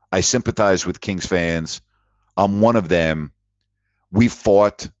 I sympathize with Kings fans. I'm one of them. We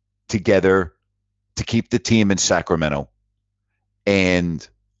fought together to keep the team in Sacramento. And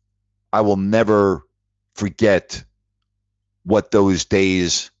I will never forget what those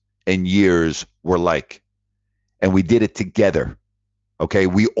days and years were like. And we did it together. Okay.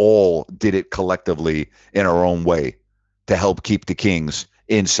 We all did it collectively in our own way to help keep the Kings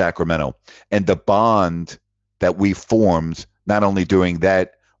in Sacramento. And the bond that we formed, not only during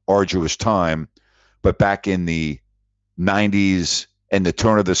that arduous time, but back in the 90s and the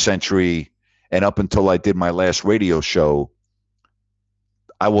turn of the century and up until I did my last radio show,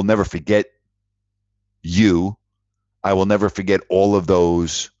 I will never forget you. I will never forget all of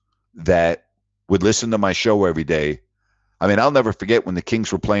those that would listen to my show every day. I mean, I'll never forget when the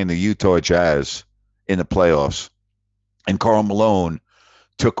Kings were playing the Utah Jazz in the playoffs, and Karl Malone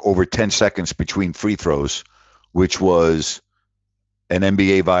took over 10 seconds between free throws, which was an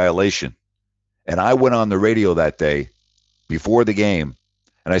NBA violation. And I went on the radio that day before the game,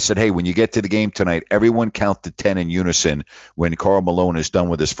 and I said, hey, when you get to the game tonight, everyone count to 10 in unison when Karl Malone is done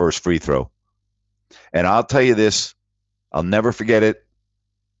with his first free throw. And I'll tell you this, I'll never forget it.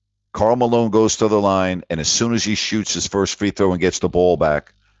 Karl Malone goes to the line, and as soon as he shoots his first free throw and gets the ball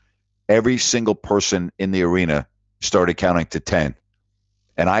back, every single person in the arena started counting to 10.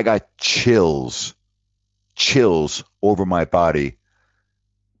 And I got chills over my body,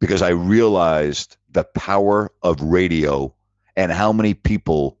 because I realized the power of radio and how many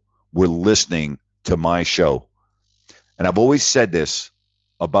people were listening to my show. And I've always said this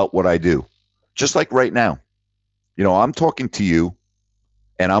about what I do, just like right now. I'm talking to you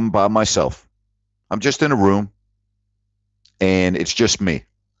and I'm by myself. I'm just in a room and it's just me.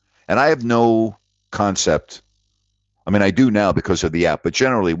 And I have no concept. I mean, I do now because of the app, but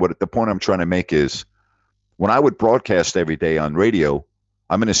generally the point I'm trying to make is, when I would broadcast every day on radio,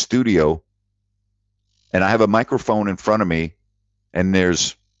 I'm in a studio and I have a microphone in front of me, and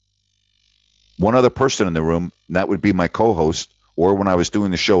there's one other person in the room, and that would be my co-host. Or when I was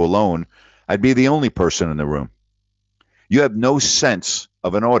doing the show alone, I'd be the only person in the room. You have no sense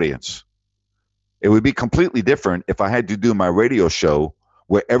of an audience. It would be completely different if I had to do my radio show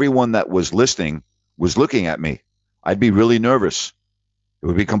where everyone that was listening was looking at me. I'd be really nervous. It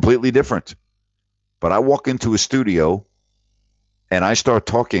would be completely different. But I walk into a studio and I start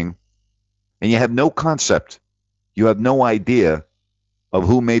talking, and you have no concept. You have no idea of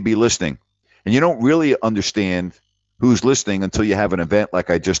who may be listening. And you don't really understand who's listening until you have an event like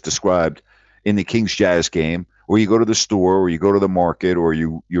I just described in the Kings Jazz game, or you go to the store, or you go to the market, or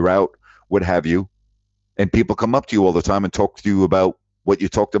you're out, what have you, and people come up to you all the time and talk to you about what you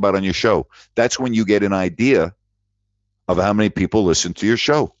talked about on your show. That's when you get an idea of how many people listen to your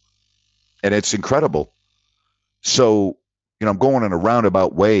show. And it's incredible. So, I'm going in a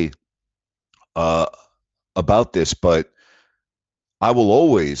roundabout way about this, but I will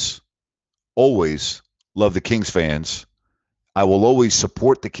always love the Kings fans. I will always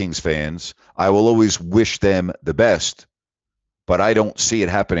support the Kings fans. I will always wish them the best, but I don't see it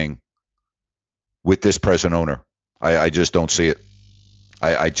happening with this present owner. I just don't see it.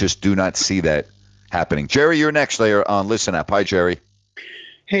 I just do not see that happening. Jerry, you're next there on Listen Up. Hi, Jerry.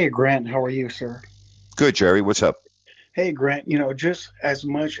 Hey, Grant. How are you, sir? Good, Jerry. What's up? Hey, Grant, just as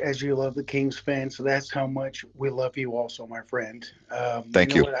much as you love the Kings fans, that's how much we love you also, my friend.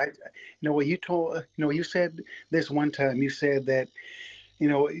 Thank you. What you told, you said this one time, you said that,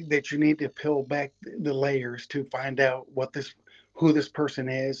 that you need to peel back the layers to find out who this person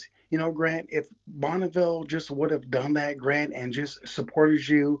is. Grant, if Bonneville just would have done that, Grant, and just supported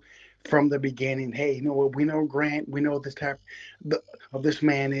you from the beginning, hey, we know Grant, we know this type of this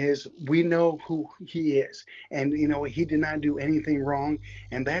man is, we know who he is, and he did not do anything wrong,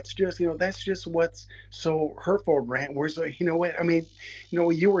 and that's just what's so hurtful, Grant. Where's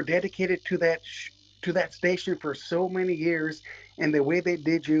you were dedicated to that station for so many years, and the way they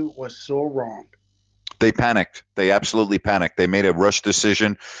did you was so wrong. They panicked. They absolutely panicked. They made a rush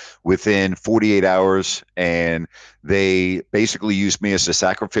decision within 48 hours, and they basically used me as a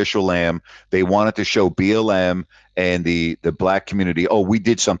sacrificial lamb. They wanted to show BLM and the black community, oh, we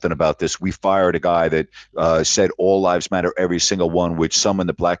did something about this. We fired a guy that said all lives matter, every single one, which some in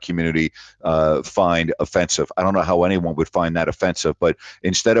the black community find offensive. I don't know how anyone would find that offensive, but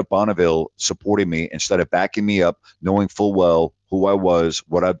instead of Bonneville supporting me, instead of backing me up, knowing full well who I was,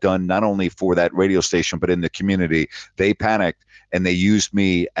 what I've done, not only for that radio station, but in the community, they panicked and they used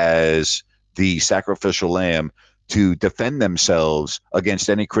me as the sacrificial lamb to defend themselves against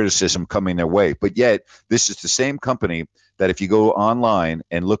any criticism coming their way. But yet, this is the same company that if you go online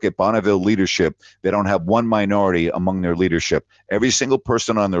and look at Bonneville leadership, they don't have one minority among their leadership. Every single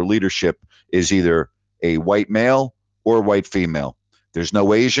person on their leadership is either a white male or a white female. There's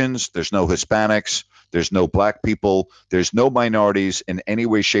no Asians, there's no Hispanics, there's no black people, there's no minorities in any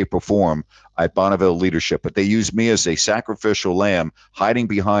way, shape, or form at Bonneville leadership. But they use me as a sacrificial lamb, hiding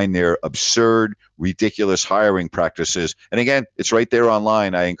behind their absurd, ridiculous hiring practices. And again, it's right there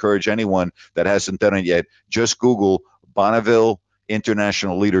online. I encourage anyone that hasn't done it yet, just Google Bonneville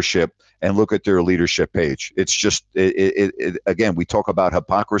International Leadership and look at their leadership page. It's just, again, we talk about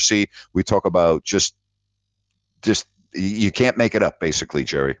hypocrisy. We talk about just you can't make it up, basically,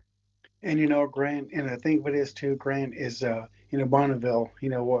 Jerry. And Grant, and I think what it is too, Grant, is Bonneville,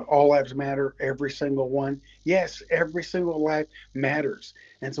 all lives matter, every single one. Yes, every single life matters.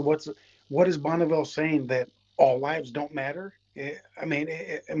 And so what is Bonneville saying, that all lives don't matter?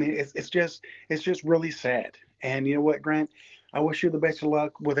 It's just really sad. And you know what, Grant? I wish you the best of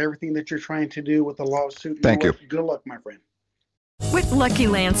luck with everything that you're trying to do with the lawsuit. Thank you. Good luck, my friend. With Lucky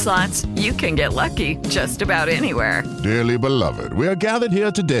Land Slots, you can get lucky just about anywhere. Dearly beloved, we are gathered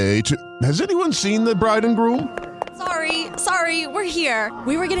here today to... Has anyone seen the bride and groom? Sorry, we're here.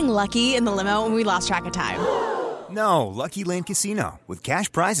 We were getting lucky in the limo and we lost track of time. No, Lucky Land Casino, with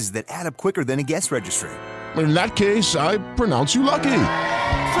cash prizes that add up quicker than a guest registry. In that case, I pronounce you lucky.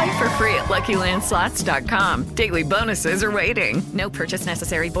 Play for free at LuckyLandSlots.com. Daily bonuses are waiting. No purchase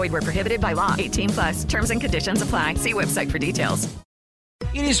necessary. Void where prohibited by law. 18+. Terms and conditions apply. See website for details.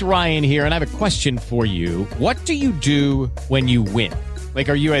 It is Ryan here, and I have a question for you. What do you do when you win? Like,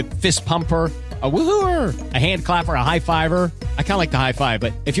 are you a fist pumper, a woohooer, a hand clapper, a high fiver? I kind of like the high five,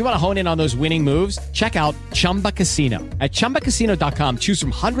 but if you want to hone in on those winning moves, check out Chumba Casino. At ChumbaCasino.com, choose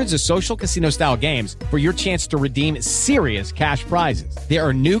from hundreds of social casino-style games for your chance to redeem serious cash prizes. There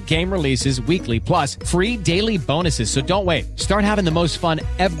are new game releases weekly, plus free daily bonuses. So don't wait. Start having the most fun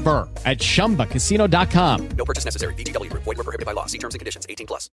ever at ChumbaCasino.com. No purchase necessary. VGW. Void where prohibited by law. See terms and conditions.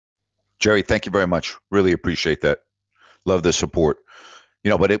 18+. Jerry, thank you very much. Really appreciate that. Love the support.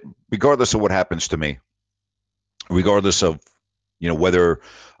 But regardless of what happens to me, regardless of, whether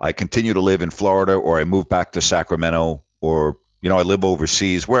I continue to live in Florida or I move back to Sacramento or, I live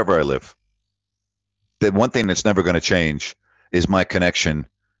overseas, wherever I live, the one thing that's never going to change is my connection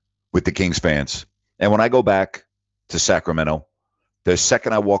with the Kings fans. And when I go back to Sacramento, the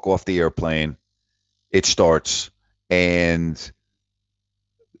second I walk off the airplane, it starts. And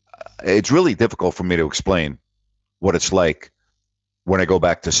it's really difficult for me to explain what it's like when I go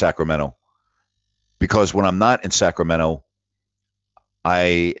back to Sacramento. Because when I'm not in Sacramento,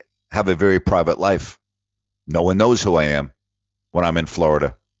 I have a very private life. No one knows who I am when I'm in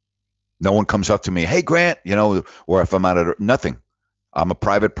Florida. No one comes up to me, hey, Grant, or if I'm out at nothing. I'm a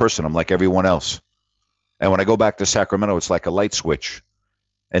private person. I'm like everyone else. And when I go back to Sacramento, it's like a light switch.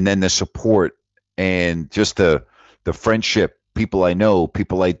 And then the support and just the friendship, people I know,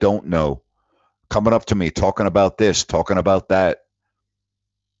 people I don't know, coming up to me, talking about this, talking about that.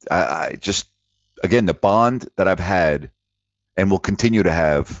 I just, again, the bond that I've had and will continue to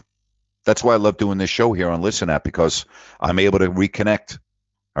have. That's why I love doing this show here on Listen App, because I'm able to reconnect.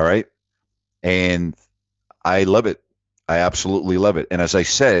 All right. And I love it. I absolutely love it. And as I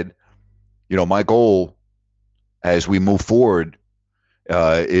said, my goal as we move forward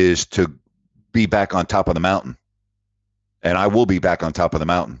is to be back on top of the mountain. And I will be back on top of the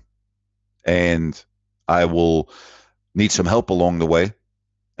mountain. And I will need some help along the way.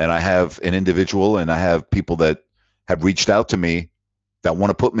 And I have an individual and I have people that have reached out to me that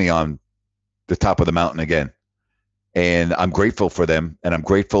want to put me on the top of the mountain again. And I'm grateful for them and I'm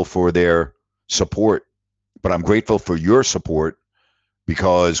grateful for their support. But I'm grateful for your support,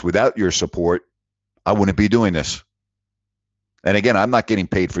 because without your support, I wouldn't be doing this. And again, I'm not getting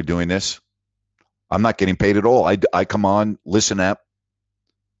paid for doing this. I'm not getting paid at all. I come on Listen App,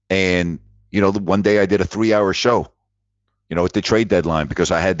 and one day I did a 3-hour show, at the trade deadline,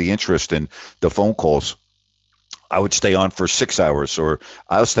 because I had the interest in the phone calls. I would stay on for 6 hours, or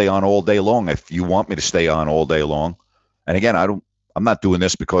I'll stay on all day long if you want me to stay on all day long. And again, I'm not doing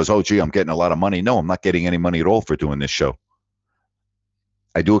this because, I'm getting a lot of money. No, I'm not getting any money at all for doing this show.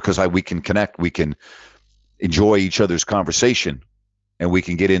 I do it because we can connect. We can enjoy each other's conversation, and we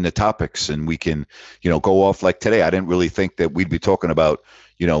can get into topics, and we can, go off like today. I didn't really think that we'd be talking about,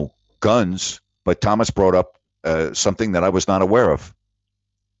 guns, but Thomas brought up something that I was not aware of.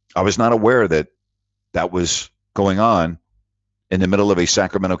 I was not aware that was going on in the middle of a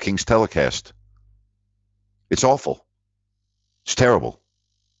Sacramento Kings telecast. It's awful. It's terrible.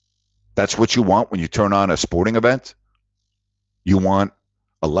 That's what you want when you turn on a sporting event? You want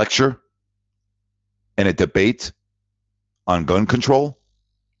a lecture and a debate on gun control?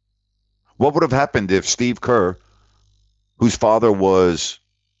 What would have happened if Steve Kerr, whose father was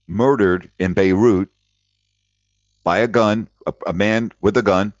murdered in Beirut by a gun, a man with a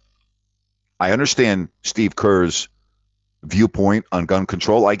gun? I understand Steve Kerr's viewpoint on gun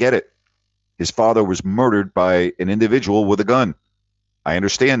control. I get it. His father was murdered by an individual with a gun. I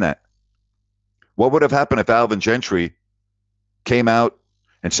understand that. What would have happened if Alvin Gentry came out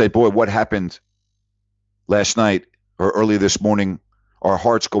and said, boy, what happened last night or early this morning? Our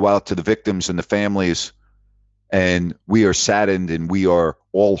hearts go out to the victims and the families, and we are saddened and we are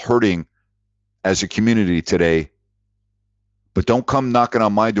all hurting as a community today. But don't come knocking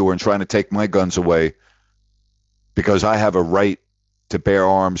on my door and trying to take my guns away, because I have a right to bear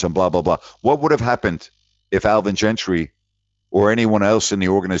arms and blah, blah, blah. What would have happened if Alvin Gentry or anyone else in the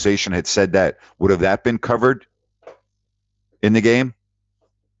organization had said that? Would have that been covered in the game?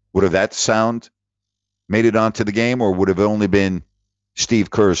 Would have that sound made it onto the game, or would have it only been Steve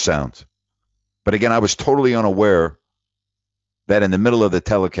Kerr's sound? But again, I was totally unaware that in the middle of the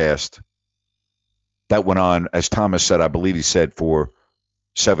telecast, that went on, as Thomas said, I believe he said, for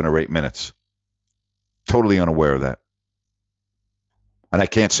 7 or 8 minutes. Totally unaware of that. And I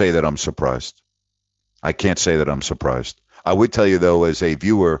can't say that I'm surprised. I can't say that I'm surprised. I would tell you, though, as a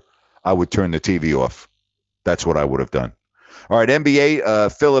viewer, I would turn the TV off. That's what I would have done. All right,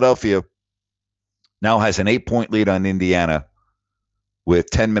 NBA, Philadelphia now has an 8-point lead on Indiana with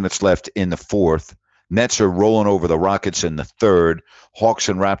 10 minutes left in the fourth. Nets are rolling over the Rockets in the third. Hawks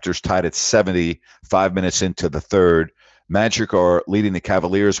and Raptors tied at 70, 5 minutes into the third. Magic are leading the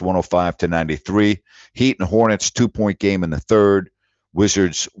Cavaliers 105-93. Heat and Hornets 2-point game in the third.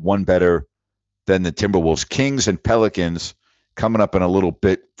 Wizards one better than the Timberwolves. Kings and Pelicans coming up in a little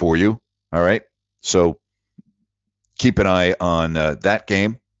bit for you. All right. So keep an eye on that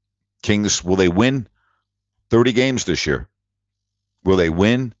game. Kings, will they win 30 games this year? Will they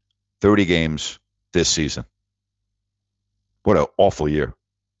win 30 games this season? What an awful year.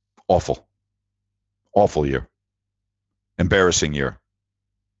 Awful. Awful year. Embarrassing year.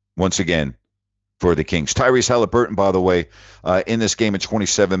 Once again, for the Kings. Tyrese Halliburton, by the way, in this game in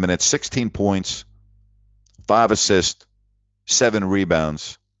 27 minutes, 16 points, 5 assists, 7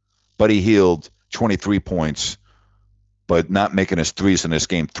 rebounds. Buddy Hield, 23 points, but not making his threes in this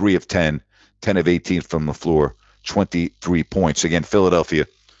game. 3 of 10, 10 of 18 from the floor, 23 points. Again, Philadelphia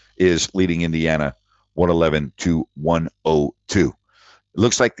is leading Indiana 111-102. It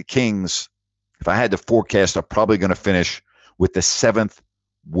looks like the Kings, if I had to forecast, are probably going to finish with the 7th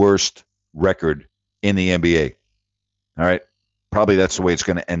worst record in the NBA. All right. Probably that's the way it's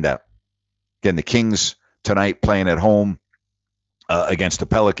going to end up. Again, the Kings tonight playing at home against the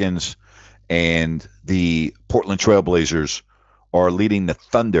Pelicans, and the Portland Trailblazers are leading the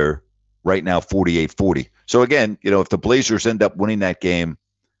Thunder right now 48-40. So again, if the Blazers end up winning that game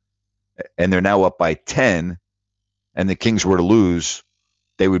and they're now up by 10 and the Kings were to lose,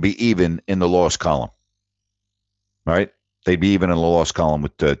 they would be even in the loss column. All right? They'd be even in the loss column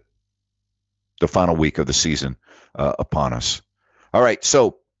with the final week of the season upon us. All right,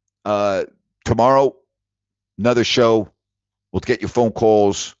 so tomorrow, another show. We'll get your phone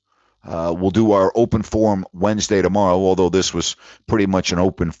calls. We'll do our open forum Wednesday tomorrow, although this was pretty much an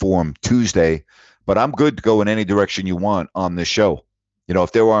open forum Tuesday. But I'm good to go in any direction you want on this show.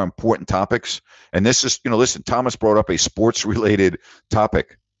 If there are important topics, and this is, listen, Thomas brought up a sports-related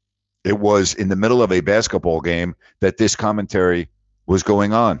topic. It was in the middle of a basketball game that this commentary was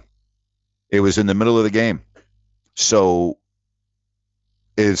going on. It was in the middle of the game. So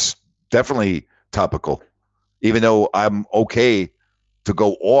it's definitely topical, even though I'm okay to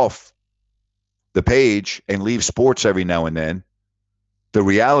go off the page and leave sports every now and then. The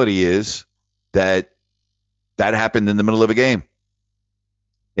reality is that happened in the middle of a game.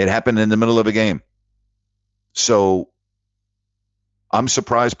 It happened in the middle of a game. So I'm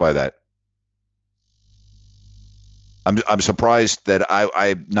surprised by that. I'm surprised that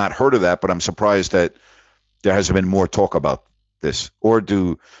I've not heard of that, but I'm surprised that there hasn't been more talk about this. Or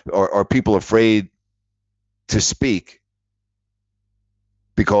are people afraid to speak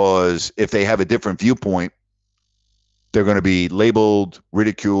because if they have a different viewpoint, they're going to be labeled,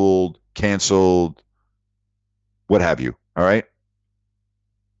 ridiculed, canceled, what have you. All right?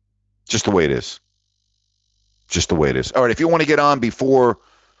 Just the way it is. Just the way it is. All right, if you want to get on before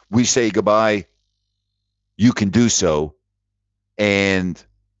we say goodbye, you can do so. And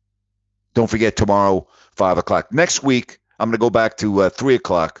don't forget tomorrow, 5 o'clock. Next week, I'm going to go back to 3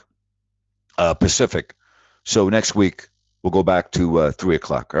 o'clock Pacific. So next week, we'll go back to 3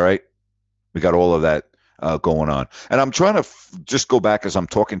 o'clock. All right? We got all of that going on. And I'm trying to just go back as I'm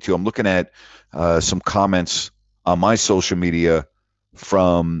talking to you. I'm looking at some comments on my social media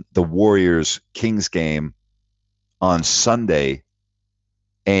from the Warriors-Kings game on Sunday.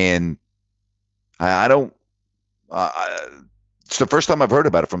 And I don't it's the first time I've heard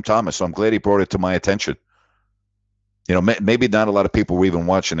about it from Thomas, so I'm glad he brought it to my attention. Maybe not a lot of people were even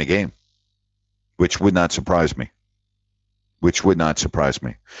watching the game, which would not surprise me.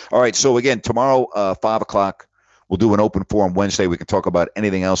 All right, so again, tomorrow, 5 o'clock, we'll do an open forum Wednesday. We can talk about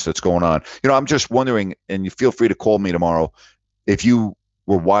anything else that's going on. I'm just wondering, and you feel free to call me tomorrow, if you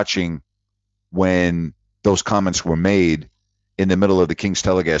were watching when those comments were made in the middle of the Kings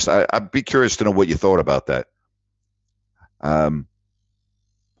telecast. I'd be curious to know what you thought about that.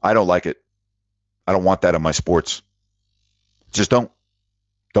 I don't like it. I don't want that in my sports. Just don't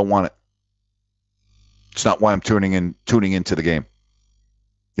want it. It's not why I'm tuning into the game.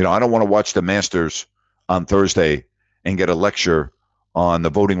 I don't want to watch the Masters on Thursday and get a lecture on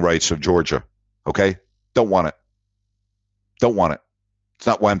the voting rights of Georgia. Okay? Don't want it. It's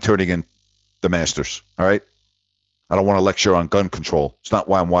not why I'm tuning in the Masters. All right? I don't want to lecture on gun control. It's not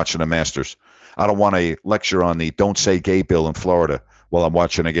why I'm watching the Masters. I don't want a lecture on the Don't Say Gay bill in Florida while I'm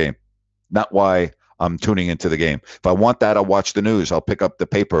watching a game. Not why I'm tuning into the game. If I want that, I'll watch the news. I'll pick up the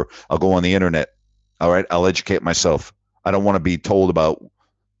paper. I'll go on the internet. All right? I'll educate myself. I don't want to be told about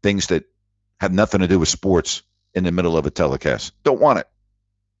things that have nothing to do with sports in the middle of a telecast. Don't want it.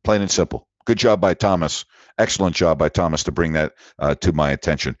 Plain and simple. Good job by Thomas. Excellent job by Thomas to bring that to my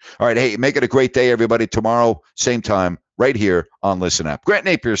attention. All right, hey, make it a great day, everybody. Tomorrow, same time, right here on Listen Up. Grant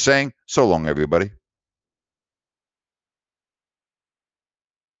Napier saying so long, everybody.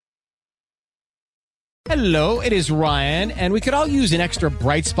 Hello, it is Ryan, and we could all use an extra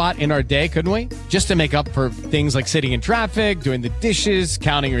bright spot in our day, couldn't we? Just to make up for things like sitting in traffic, doing the dishes,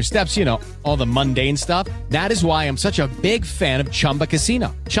 counting your steps, all the mundane stuff. That is why I'm such a big fan of Chumba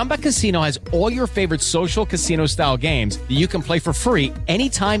Casino. Chumba Casino has all your favorite social casino-style games that you can play for free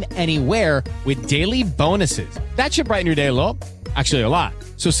anytime, anywhere with daily bonuses. That should brighten your day a little. Actually, a lot.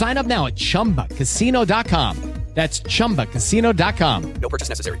 So sign up now at ChumbaCasino.com. That's ChumbaCasino.com. No purchase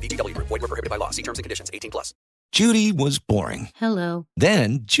necessary. VGW Group. Void where prohibited by law. See terms and conditions. 18+. Judy was boring. Hello.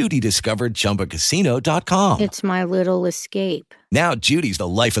 Then Judy discovered ChumbaCasino.com. It's my little escape. Now Judy's the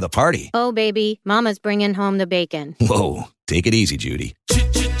life of the party. Oh, baby, mama's bringing home the bacon. Whoa, take it easy, Judy.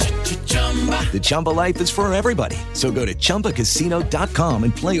 The Chumba life is for everybody. So go to ChumbaCasino.com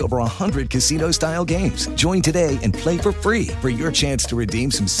and play over 100 casino-style games. Join today and play for free for your chance to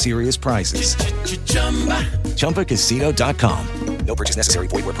redeem some serious prizes. ChumbaCasino.com. No purchase necessary.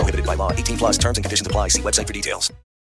 Void where prohibited by law. 18 plus terms and conditions apply. See website for details.